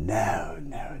 No,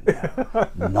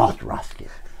 not Ruskin.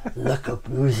 Le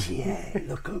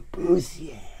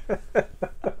Corbusier.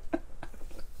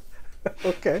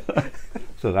 Okay.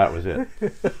 So that was it.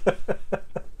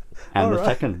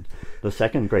 And the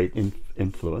second great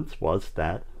influence was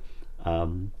that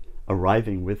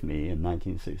arriving with me in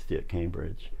 1960 at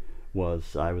Cambridge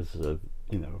I was a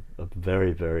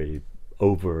very, very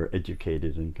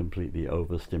over-educated and completely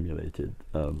overstimulated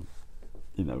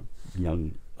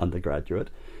young undergraduate,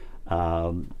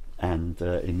 and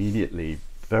immediately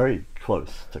very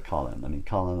close to Colin. I mean,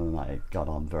 Colin and I got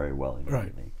on very well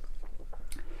immediately.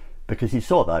 Because he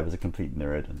saw that I was a complete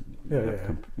nerd and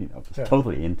was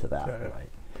totally into that, right?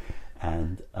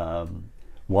 And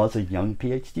was a young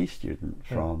PhD student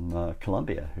from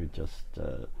Columbia who just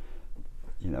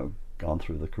gone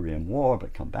through the Korean War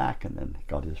but come back and then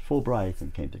got his Fulbright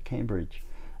and came to Cambridge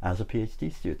as a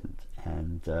PhD student.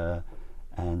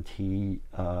 And he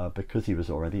because he was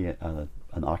already an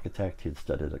architect, he'd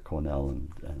studied at Cornell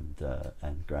and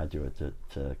graduated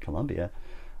at Columbia.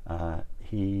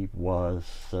 He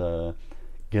was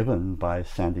given by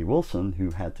Sandy Wilson,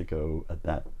 who had to go at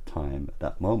that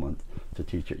moment, to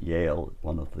teach at Yale,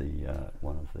 one of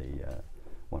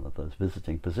those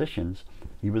visiting positions.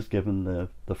 He was given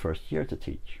the first year to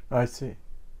teach. I see.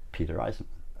 Peter Eisenman.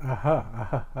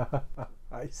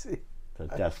 I see. The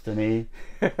destiny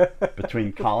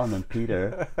between Colin and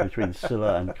Peter, between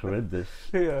Scylla and Charybdis.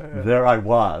 There I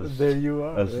was. There you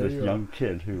are. As this young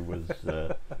kid who was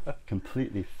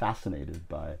completely fascinated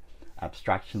by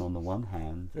abstraction on the one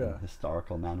hand and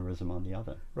historical mannerism on the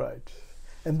other. Right.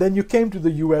 And then you came to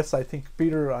the U.S. I think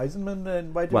Peter Eisenman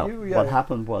invited you. What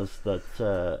happened was that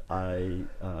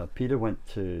Peter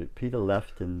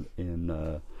left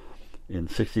in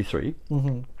 '63.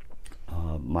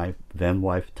 My then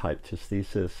wife typed his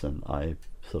thesis, and I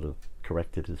sort of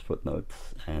corrected his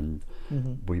footnotes, and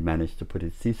we managed to put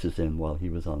his thesis in while he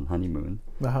was on honeymoon.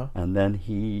 And then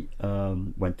he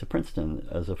went to Princeton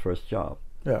as a first job.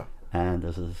 Yeah. And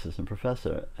as an assistant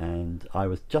professor, and I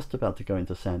was just about to go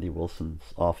into Sandy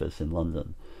Wilson's office in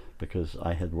London, because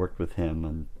I had worked with him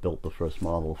and built the first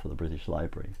model for the British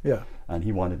Library. Yeah. And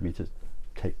he wanted me to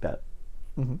take that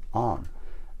on.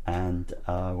 And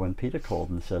when Peter called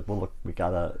and said, "Well, look, we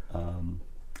got a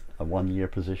 1-year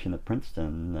position at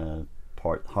Princeton,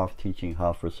 half teaching,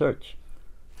 half research.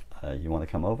 You want to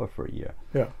come over for a year?"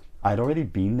 Yeah. I'd already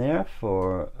been there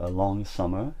for a long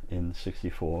summer in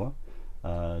 '64.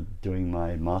 Doing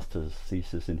my master's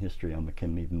thesis in history on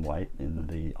McKinley and White in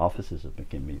the offices of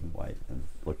McKinley and White and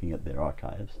looking at their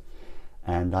archives.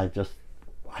 And I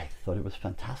thought it was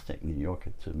fantastic. New York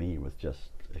to me was just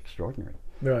extraordinary.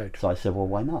 Right. So I said, well,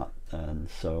 why not? And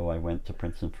so I went to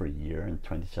Princeton for a year, and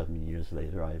 27 years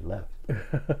later I left.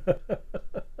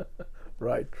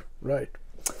 Right, right.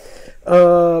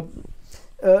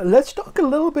 Let's talk a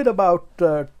little bit about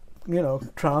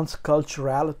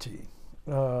transculturality.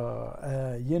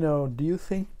 Do you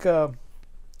think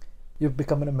you've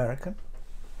become an American?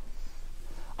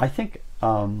 I think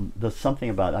there's something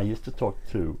about. I used to talk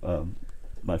to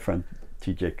my friend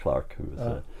T.J. Clark, who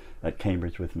was at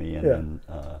Cambridge with me, and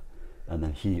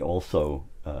then he also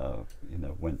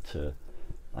went to.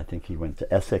 I think he went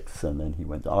to Essex, and then he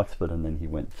went to Oxford, and then he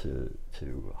went to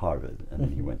Harvard, and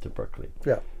then he went to Berkeley.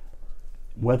 Yeah.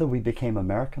 Whether we became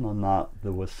American or not,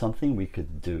 there was something we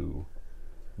could do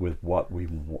with what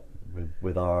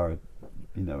with our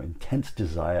intense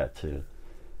desire to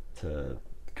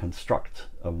construct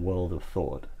a world of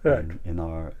thought in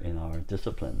our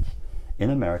disciplines in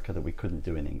America that we couldn't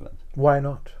do in England. Why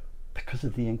not? Because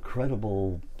of the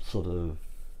incredible sort of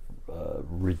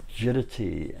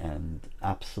rigidity and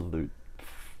absolute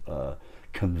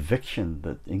conviction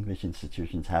that English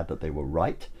institutions had that they were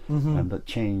right, and that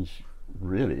change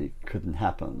really couldn't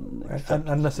happen.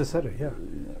 Unnecessary, yeah.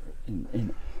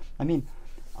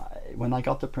 When I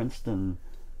got to Princeton,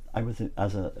 I was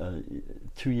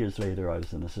 2 years later. I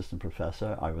was an assistant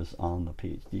professor. I was on the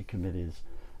PhD committees.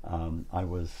 I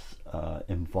was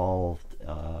involved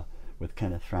with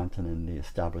Kenneth Frampton in the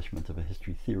establishment of a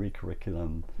history theory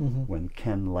curriculum. When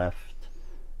Ken left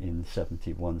in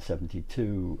 71,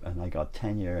 72, and I got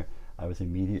tenure, I was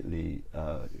immediately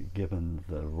given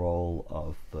the role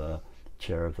of the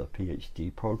chair of the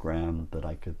PhD program that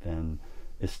I could then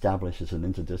establish as an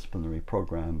interdisciplinary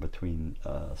program between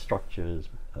structures,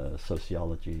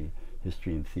 sociology,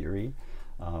 history, and theory,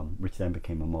 which then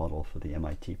became a model for the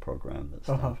MIT program that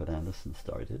Stanford Anderson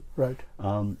started. Right.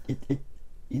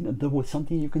 There was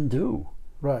something you can do.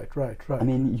 Right. I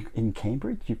mean, in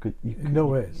Cambridge, you could no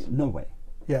ways. No way.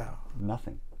 Yeah.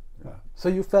 Nothing. Yeah. So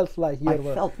you felt like you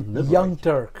were a young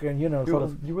Turk, and you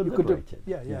were liberated.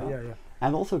 Yeah.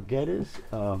 And also Geddes,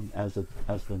 as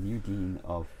the new dean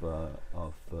of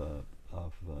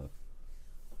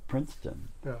Princeton,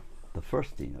 the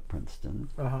first dean at Princeton,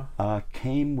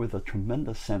 came with a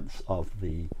tremendous sense of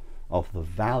the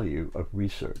value of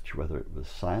research, whether it was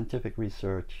scientific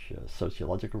research,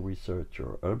 sociological research,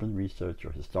 or urban research,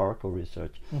 or historical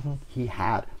research. He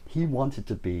wanted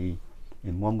to be,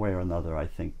 in one way or another, I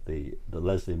think the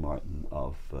Leslie Martin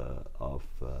of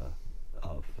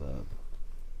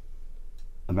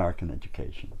American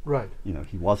education. Right.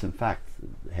 He was in fact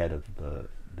head of the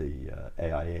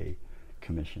AIA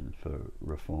Commission for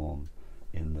Reform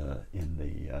in the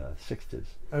 60s.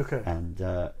 Okay. And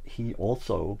he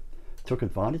also took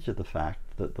advantage of the fact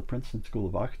that the Princeton School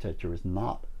of Architecture is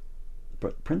not.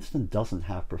 But Princeton doesn't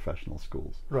have professional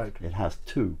schools. Right. It has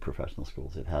two professional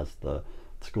schools. It has the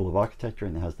School of Architecture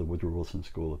and it has the Woodrow Wilson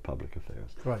School of Public Affairs.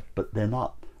 Right. But they're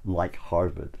not like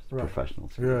Harvard professional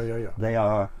schools.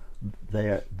 Yeah.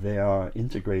 They are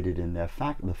integrated in their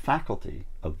the faculty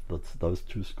of those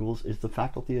two schools is the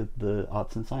faculty of the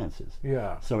arts and sciences.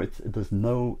 Yeah. So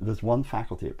there's one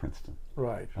faculty at Princeton.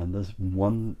 Right. And there's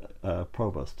one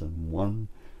provost and one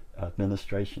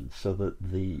administration, so that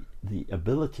the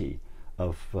ability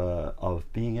of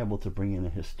being able to bring in a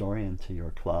historian to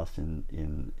your class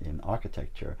in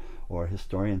architecture, or a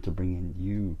historian to bring in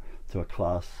you to a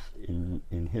class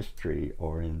in history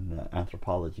or in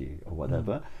anthropology or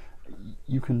whatever,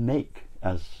 you can make,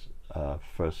 as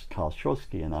first Karl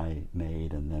Schorsky and I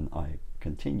made, and then I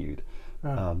continued,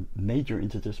 major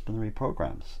interdisciplinary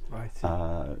programs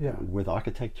with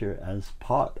architecture as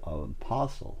part of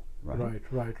parcel. Right.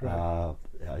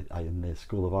 In the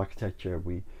School of Architecture,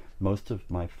 most of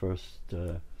my first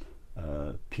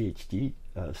PhD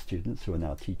students, who are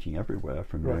now teaching everywhere,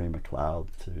 from Mary McLeod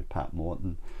to Pat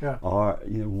Morton,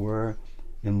 were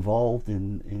involved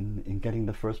in getting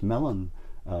the first Mellon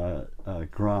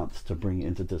grants to bring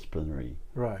interdisciplinary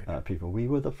people. We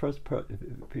were the first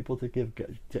people to give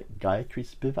Gayatri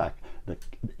Spivak. The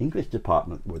English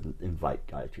department wouldn't invite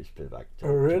Gayatri Spivak to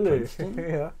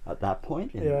Princeton at that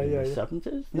point in the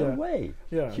 70s. No way.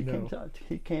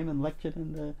 He came and lectured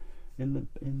in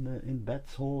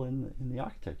Betts Hall in the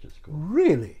architecture school.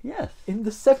 Really? Yes. In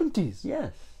the 70s?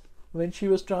 Yes. When she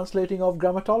was translating of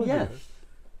grammatology? Yes.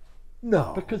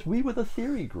 No. Because we were the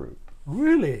theory group.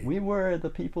 Really? We were the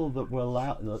people that were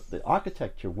allowed. The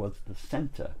architecture was the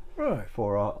center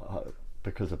for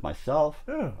because of myself,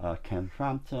 Ken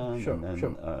Frampton, and then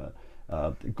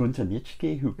Gunther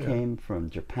Nitschke, who came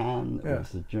from Japan,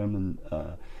 was a German,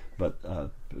 but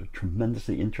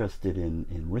tremendously interested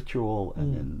in ritual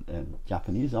and in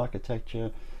Japanese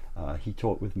architecture. He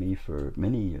taught with me for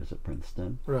many years at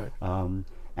Princeton. Right.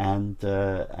 And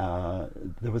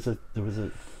there was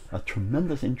a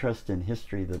tremendous interest in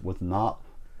history that was not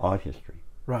art history.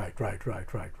 Right.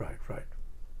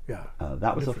 Yeah.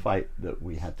 That was a fight that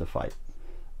we had to fight,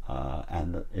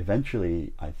 and that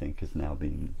eventually I think has now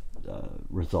been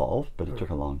resolved, but it took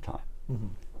a long time.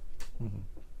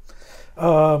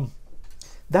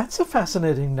 That's a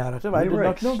fascinating narrative. I did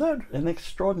not know that. An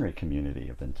extraordinary community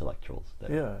of intellectuals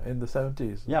there. Yeah, in the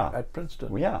 70s. Yeah. At Princeton.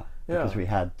 Well, yeah, because we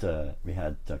had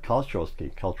Karl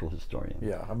Shortsky, cultural historian.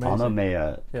 Yeah, amazing. Anna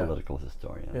Meyer, Yeah. political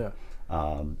historian. Yeah.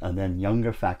 And then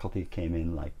younger faculty came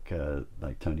in like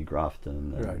Tony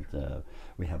Grafton, and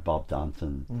we had Bob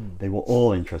Danton. They were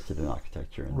all interested in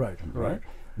architecture. And, Right.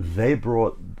 They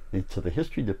brought into the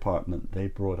history department. They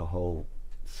brought a whole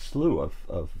slew of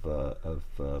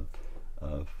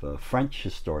French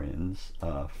historians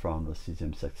from the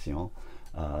 6e section,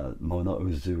 Mona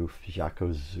Ouzouf, Jacques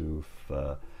Ouzouf,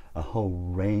 a whole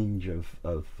range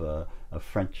of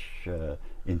French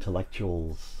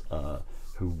intellectuals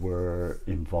who were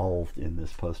involved in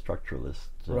this post-structuralist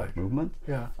movement.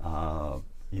 Yeah.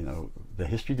 The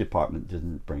history department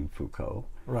didn't bring Foucault.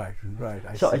 Right.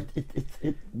 I So see.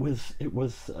 it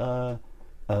was a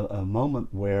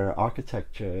moment where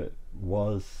architecture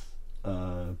was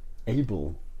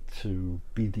able to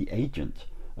be the agent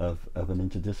of an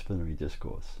interdisciplinary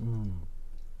discourse.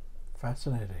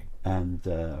 Fascinating. And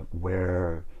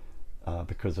where,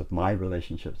 because of my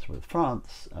relationships with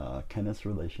France, Kenneth's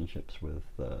relationships with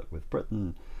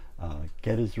Britain,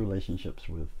 Getty's relationships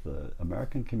with the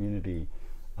American community,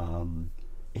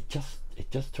 it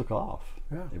just took off.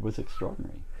 Yeah. It was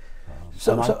extraordinary.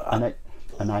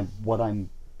 What I'm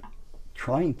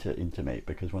trying to intimate,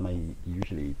 because when I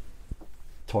usually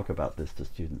talk about this to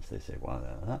students, they say,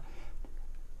 "Well,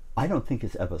 I don't think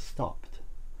it's ever stopped."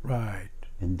 Right.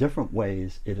 In different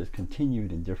ways, it has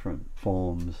continued in different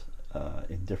forms,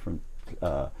 in different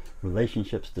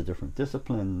relationships to different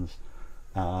disciplines.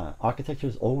 Architecture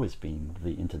has always been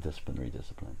the interdisciplinary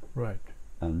discipline, Right.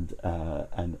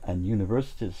 and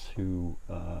universities who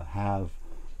have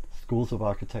schools of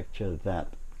architecture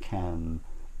that can,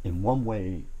 in one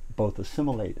way, both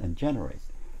assimilate and generate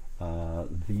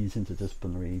these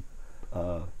interdisciplinary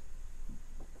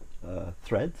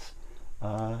threads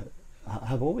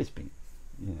have always been.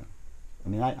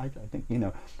 I think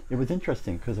it was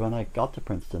interesting because when I got to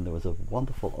Princeton, there was a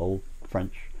wonderful old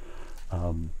French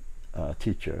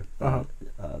teacher,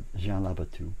 Jean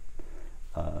Labattu,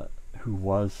 who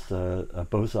was a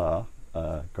Beaux-Arts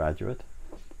graduate,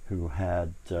 who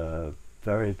had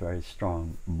very, very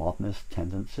strong modernist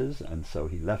tendencies, and so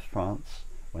he left France,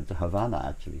 went to Havana.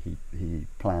 Actually, he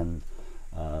planned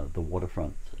the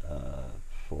waterfront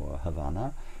for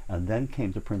Havana, and then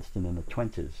came to Princeton in the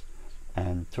 20s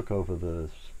and took over the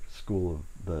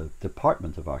the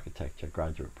Department of Architecture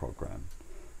graduate program,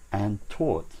 and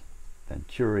taught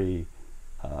Venturi,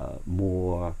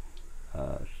 Moore,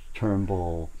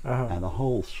 Turnbull, and a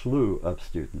whole slew of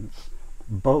students,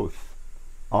 both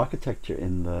architecture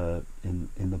in the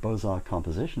Beaux-Arts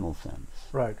compositional sense,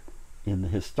 Right. in the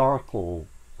historical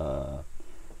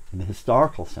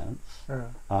sense,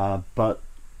 but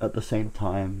at the same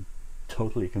time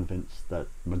totally convinced that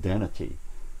modernity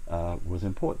was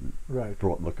important. Right.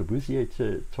 Brought Le Corbusier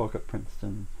to talk at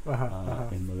Princeton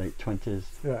in the late 20s.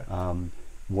 Yeah.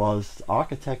 Was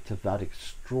architect of that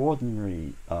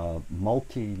extraordinary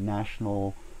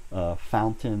multinational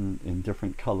fountain in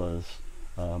different colors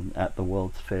at the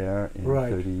World's Fair in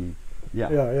Right. 30. Yeah,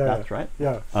 That's right.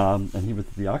 Yeah. And he was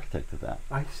the architect of that.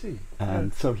 I see.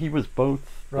 And so he was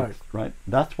both. Right. Right.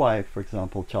 That's why, for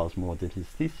example, Charles Moore did his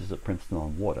thesis at Princeton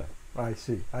on water. I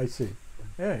see.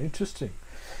 Yeah, interesting.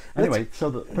 Anyway, so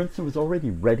Princeton was already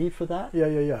ready for that.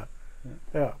 Yeah,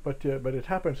 but it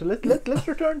happened. So let's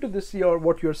return to this.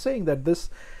 What you're saying, that this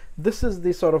is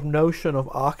the sort of notion of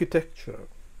architecture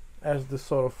as this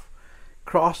sort of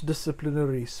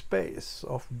cross-disciplinary space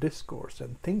of discourse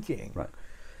and thinking. Right.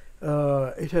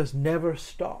 It has never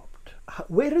stopped.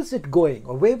 Where is it going,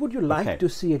 or where would you like to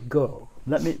see it go?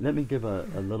 Let me give a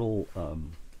little.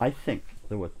 I think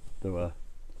there were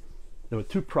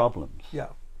two problems.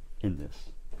 Yeah. In this,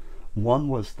 one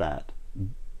was that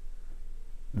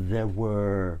there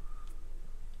were,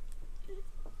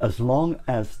 as long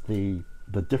as the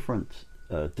different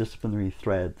disciplinary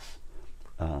threads,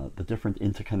 the different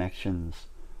interconnections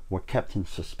were kept in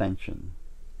suspension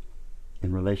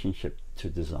in relationship to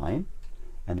design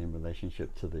and in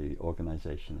relationship to the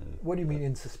organization of... What do you mean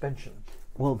in suspension?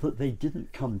 Well, they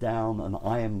didn't come down and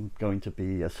I am going to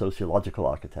be a sociological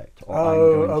architect, or Oh, I'm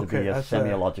going to okay, be a that's,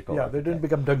 semiological yeah, architect. they didn't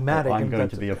become dogmatic or I'm in going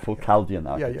sense to of- be a yeah, Foucauldian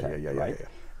yeah, yeah, architect, yeah, right? yeah.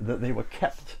 That they were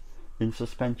kept in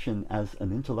suspension as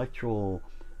an intellectual,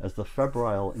 as the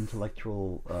febrile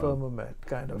intellectual Firmament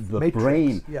kind of the matrix.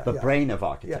 brain, Yeah, the yeah. brain of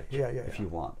architecture, yeah, yeah, if yeah. you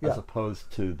want, Yeah. as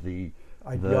opposed to the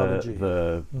Ideology.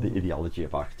 the ideology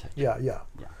of architecture. Yeah, yeah,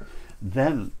 Yeah.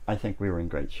 Then I think we were in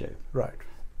great shape. right.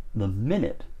 The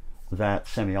minute that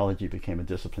semiology became a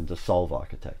discipline to solve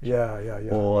architecture, Yeah, yeah,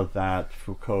 yeah. or that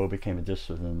Foucault became a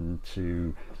discipline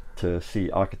to see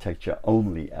architecture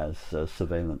only as a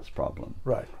surveillance problem,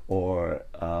 Right. or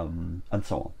and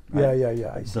so on. Yeah, right? yeah,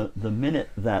 yeah. I see. The minute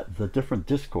that the different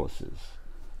discourses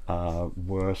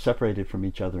were separated from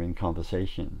each other in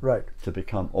conversation, Right. to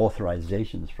become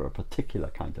authorizations for a particular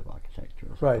kind of architecture,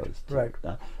 as Right, opposed to right.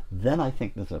 then I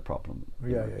think there's a problem. Yeah,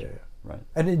 yeah, emerging, yeah. Right.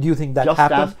 And do you think that Just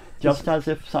happened? as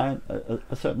if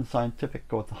a certain scientific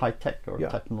or high tech or Yeah.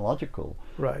 technological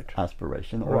Right.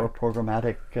 aspiration, or a Right.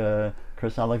 programmatic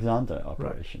Chris Alexander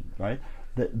operation, right?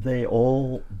 They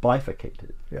all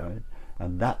bifurcated, Yeah. right?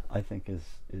 And that I think is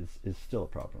still a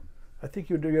problem. I think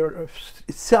you're.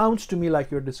 It sounds to me like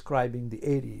you're describing the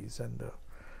 80s and the.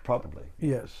 Probably.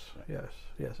 Yes,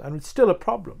 yes, and it's still a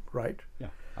problem, right? Yeah,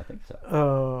 I think so.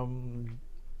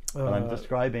 But But I'm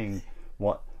describing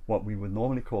what we would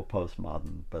normally call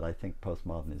postmodern, but I think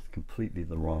postmodern is completely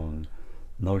the wrong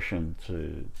notion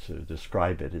to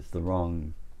describe it. It's the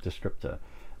wrong descriptor.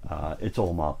 It's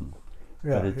all modern,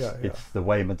 Yeah, but it's yeah, yeah. it's the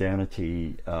way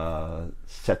modernity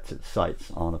sets its sights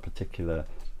on a particular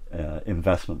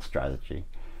investment strategy,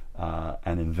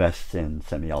 and invests in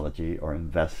semiology, or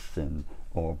invests in,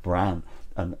 or brand,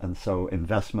 and so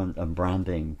investment and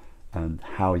branding and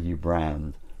how you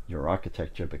brand your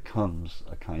architecture becomes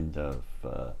a kind of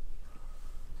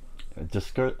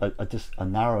a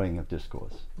narrowing of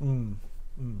discourse. And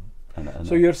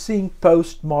So you're seeing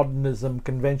postmodernism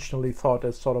conventionally thought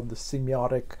as sort of the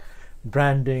semiotic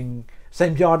branding,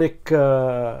 semiotic,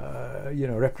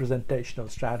 representational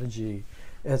strategy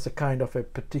as a kind of a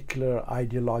particular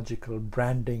ideological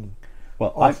branding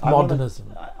well, of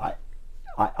modernism.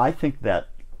 I think that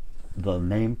the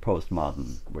name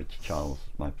postmodern, which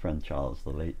my friend Charles, the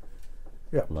late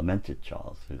Yeah. lamented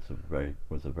Charles,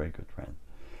 was a very good friend.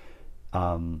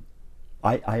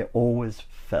 I always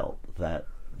felt that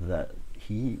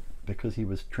he, because he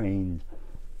was trained,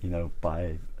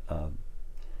 by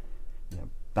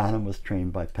Banham was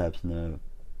trained by Pevsner,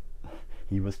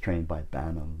 he was trained by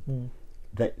Banham.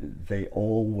 They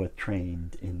all were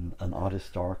trained in an art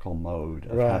historical mode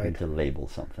of having Right. to label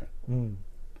something,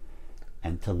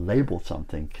 and to label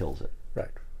something kills it. Right.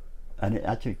 And it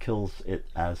actually kills it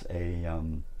as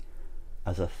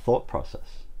a thought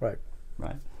process, Right.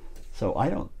 right? So I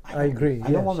don't agree. I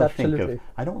don't Yes, want to absolutely. think of.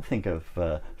 I don't think of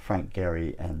Frank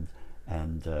Gehry and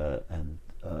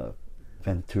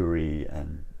Venturi,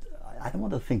 and I don't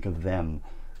want to think of them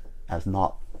as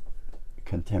not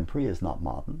contemporary, as not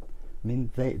modern. I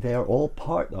mean, they are all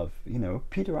part of.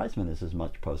 Peter Eisman is as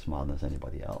much postmodern as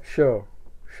anybody else. Sure.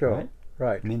 Right?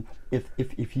 Right. I mean,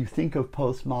 if you think of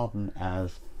postmodern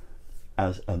as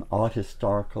an art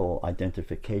historical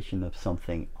identification of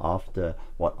something after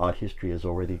what art history has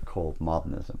already called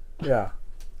modernism, Yeah.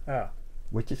 Yeah.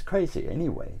 which is crazy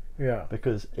anyway, Yeah.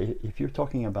 because if you're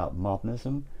talking about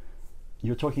modernism,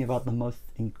 you're talking about the most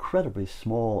incredibly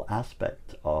small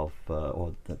aspect of,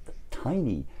 or the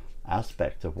tiny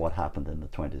aspect of what happened in the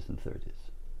 20s and 30s.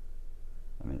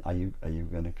 I mean, are you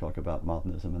going to talk about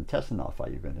modernism and Tessenhoff? Are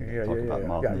you going to talk about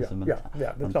modernism and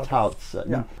Tautz? I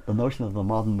mean, the notion of the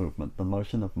modern movement, the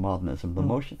notion of modernism, the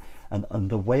motion, and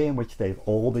the way in which they've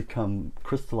all become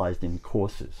crystallized in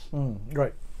courses,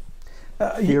 Right.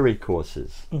 theory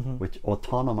courses, which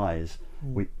autonomize.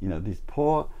 These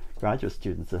poor graduate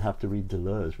students that have to read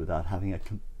Deleuze without having a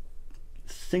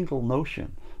single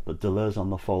notion that Deleuze on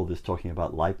the Fold is talking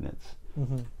about Leibniz.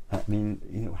 I mean,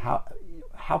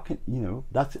 how can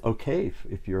that's okay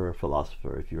if you're a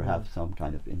philosopher, if you have some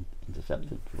kind of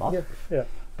intercepted philosophy. Yeah.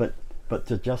 But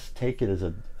to just take it as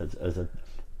a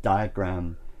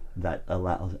diagram that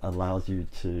allows you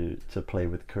to play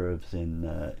with curves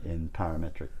in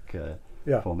parametric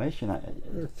formation,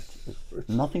 it's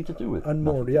nothing to do with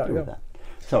unmoored, nothing to do yeah. with that.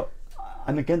 So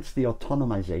I'm against the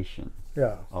autonomization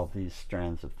Yeah. of these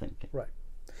strands of thinking. Right.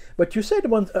 But you said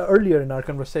once earlier in our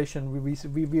conversation,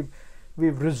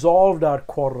 we've resolved our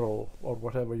quarrel, or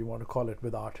whatever you want to call it,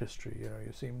 with art history.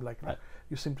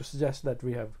 You seem to suggest that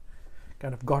we have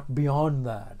kind of got beyond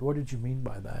that. What did you mean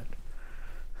by that?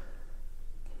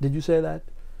 Did you say that?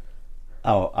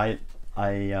 Oh, I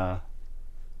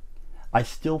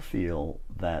still feel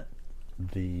that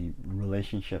the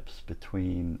relationships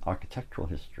between architectural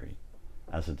history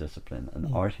as a discipline and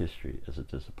Mm. art history as a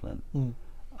discipline Mm.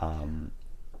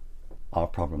 are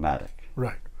problematic.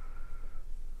 Right.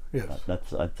 Yes.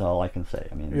 That's all I can say.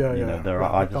 I mean, Yeah, you know, yeah, there right,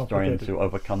 are art historians complicated. who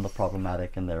overcome the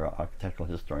problematic, and there are architectural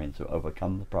historians who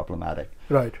overcome the problematic.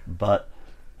 Right. But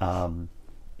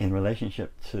in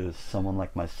relationship to someone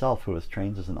like myself, who is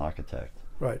trained as an architect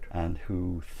Right. and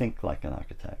who think like an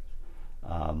architect,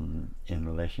 in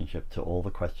relationship to all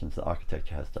the questions that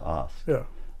architecture has to ask, Yeah.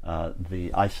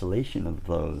 the isolation of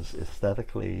those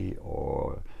aesthetically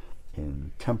or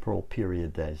in temporal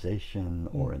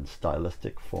periodization or in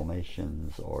stylistic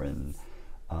formations or in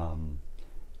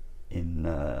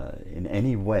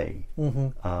any way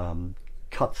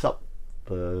cuts up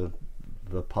the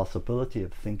possibility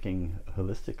of thinking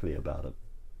holistically about it,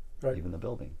 Right. even the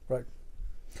building. Right.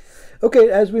 Okay,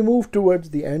 as we move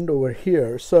towards the end over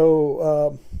here,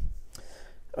 so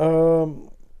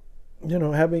you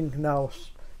know, having now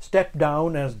stepped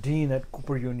down as dean at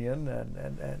Cooper Union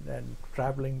and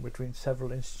traveling between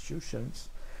several institutions,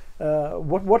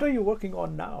 what are you working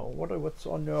on now? What's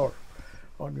on your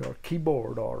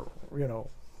keyboard, or you know,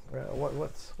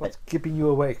 what's keeping you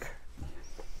awake?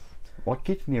 What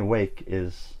keeps me awake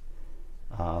is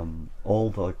all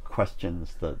the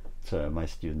questions that my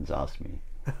students ask me.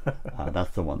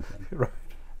 That's the one thing. Right.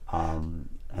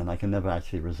 And I can never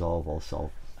actually resolve or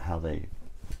solve how they,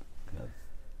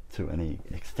 to any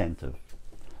extent of,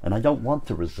 and I don't want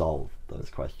to resolve those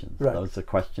questions. Right. Those are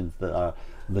questions that are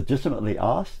legitimately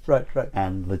asked, Right. Right.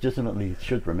 and legitimately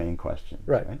should remain questions.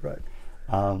 Right. Right.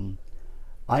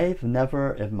 I've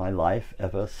never in my life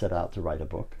ever set out to write a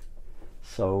book,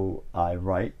 so I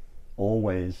write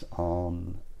always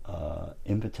on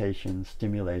invitation,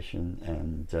 stimulation,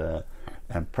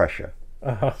 and pressure.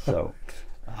 So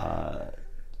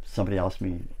somebody asks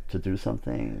me to do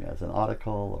something as an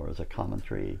article or as a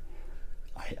commentary,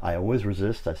 I always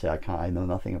resist. I say, I know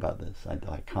nothing about this.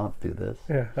 I can't do this.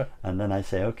 Yeah. And then I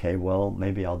say, okay, well,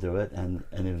 maybe I'll do it. And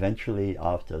eventually,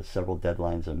 after several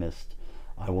deadlines are missed,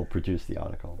 I will produce the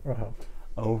article. Uh-huh.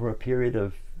 Over a period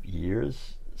of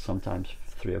years, sometimes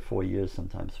 3 or 4 years,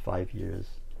 sometimes 5 years.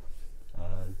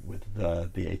 With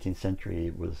the 18th century,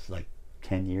 it was like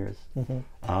 10 years.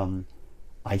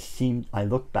 I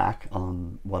look back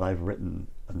on what I've written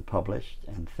and published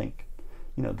and think,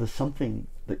 you know, there's something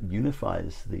that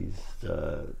unifies these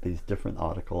different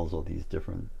articles or these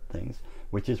different things,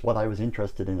 which is what I was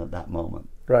interested in at that moment.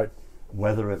 Right.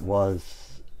 Whether it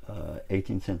was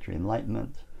 18th century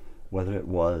Enlightenment, whether it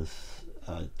was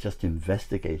just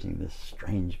investigating this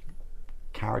strange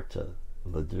character,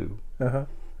 Ledoux,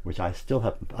 which I still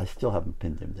haven't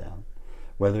pinned him down.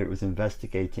 Whether it was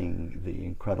investigating the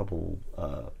incredible,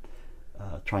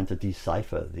 trying to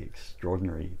decipher the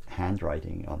extraordinary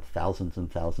handwriting on thousands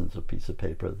and thousands of pieces of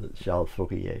paper that Charles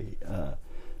Fourier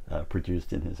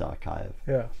produced in his archive.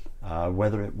 Yeah.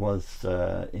 Whether it was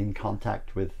in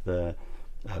contact with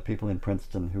people in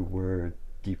Princeton who were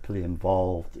deeply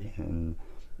involved in,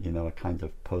 you know, a kind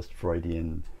of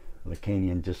post-Freudian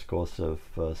Lacanian discourse of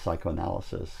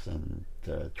psychoanalysis and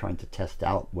trying to test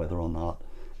out whether or not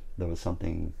there was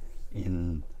something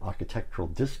in architectural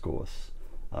discourse,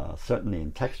 certainly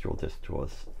in textual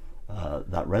discourse,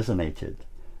 that resonated.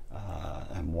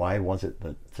 And why was it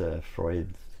that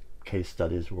Freud's case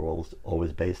studies were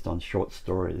always based on short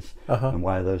stories? And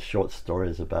why are those short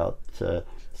stories about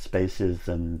spaces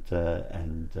and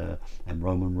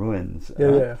Roman ruins?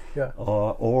 Yeah.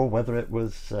 Or whether it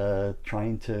was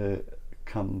trying to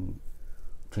come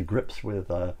to grips with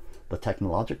the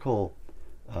technological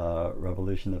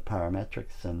revolution of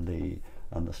parametrics and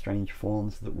the strange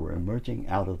forms that were emerging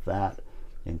out of that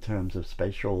in terms of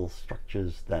spatial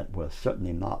structures that were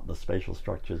certainly not the spatial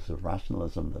structures of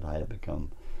rationalism that I had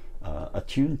become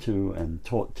attuned to and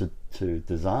taught to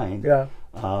design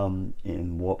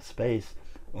in warped space,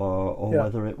 or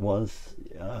whether it was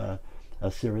a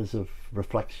series of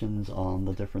reflections on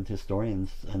the different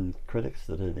historians and critics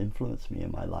that had influenced me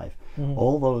in my life.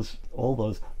 All those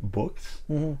books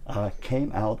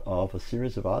came out of a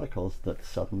series of articles that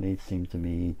suddenly seemed to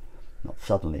me, not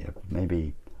suddenly,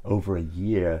 maybe over a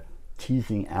year,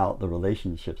 teasing out the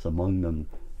relationships among them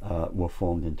were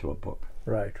formed into a book.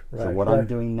 Right. So what I'm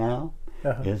doing now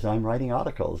is I'm writing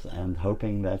articles and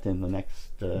hoping that in the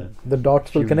next the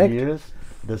dots will few connect. years,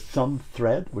 there's some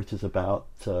thread which is about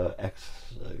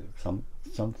some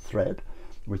thread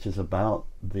which is about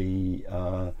the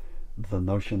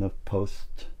notion of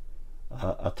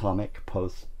atomic,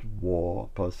 post-war,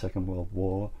 post-Second World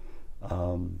War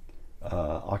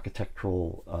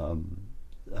architectural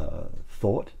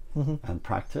thought and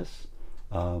practice,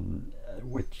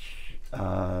 which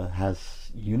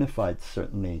has unified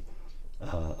certainly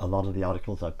a lot of the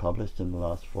articles I've published in the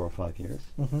last 4 or 5 years.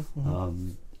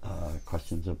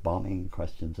 Questions of bombing,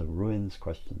 questions of ruins,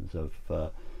 questions of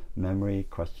memory,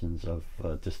 questions of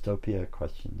dystopia,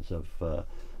 questions of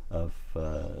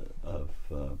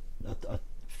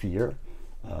fear,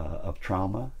 of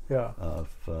trauma,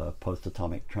 of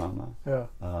post-atomic trauma.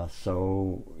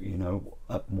 So, you know,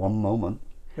 at one moment,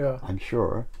 I'm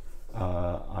sure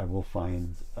I will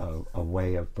find a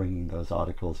way of bringing those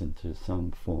articles into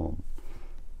some form.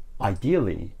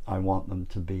 Ideally, I want them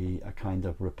to be a kind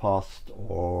of riposte,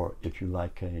 or if you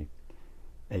like,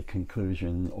 a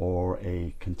conclusion or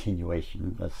a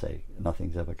continuation. Let's say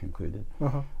nothing's ever concluded.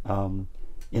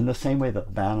 In the same way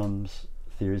that Banham's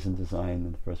Theories in Design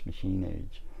in the First Machine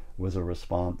Age was a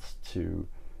response to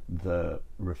the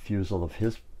refusal of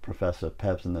his professor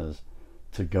Pevsner's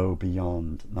to go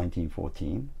beyond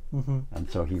 1914, and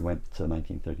so he went to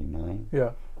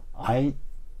 1939. I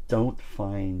don't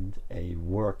find a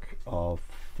work of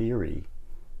theory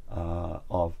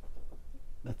of,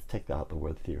 let's take out the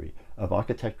word theory, of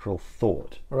architectural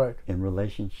thought in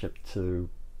relationship to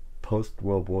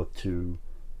post-World War II,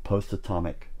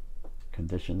 post-atomic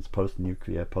conditions,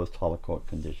 post-nuclear, post-Holocaust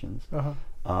conditions,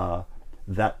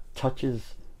 that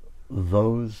touches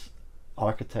those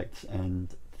architects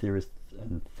and theorists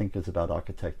and thinkers about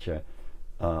architecture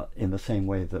in the same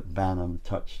way that Banham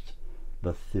touched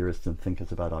the theorists and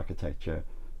thinkers about architecture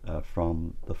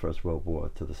from the First World War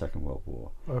to the Second World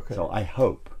War. So I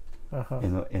hope,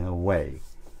 in a way,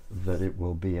 that it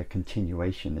will be a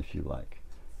continuation, if you like,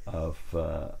 of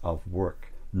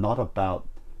work, not about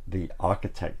the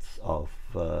architects of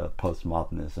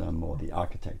postmodernism or the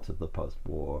architects of the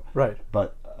post-war,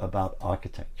 but about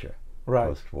architecture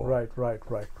post-war.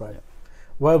 Right.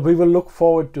 Well, we will look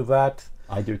forward to that.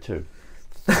 I do too.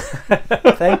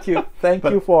 Thank you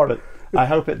for. But I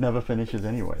hope it never finishes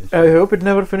anyway. I hope it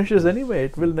never finishes anyway.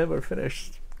 It will never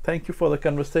finish. Thank you for the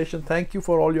conversation. Thank you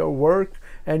for all your work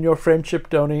and your friendship,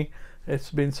 Tony. It's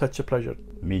been such a pleasure.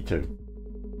 Me too.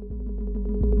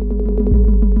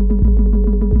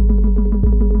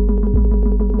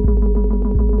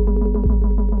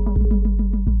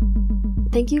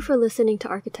 Thank you for listening to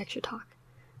Architecture Talk.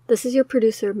 This is your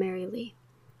producer, Mary Lee.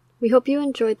 We hope you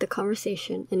enjoyed the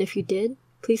conversation, and if you did,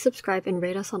 please subscribe and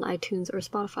rate us on iTunes or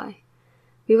Spotify.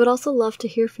 We would also love to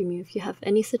hear from you if you have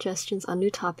any suggestions on new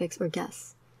topics or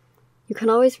guests. You can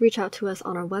always reach out to us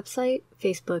on our website,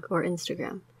 Facebook, or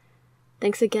Instagram.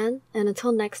 Thanks again, and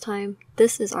until next time,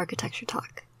 this is Architecture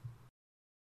Talk.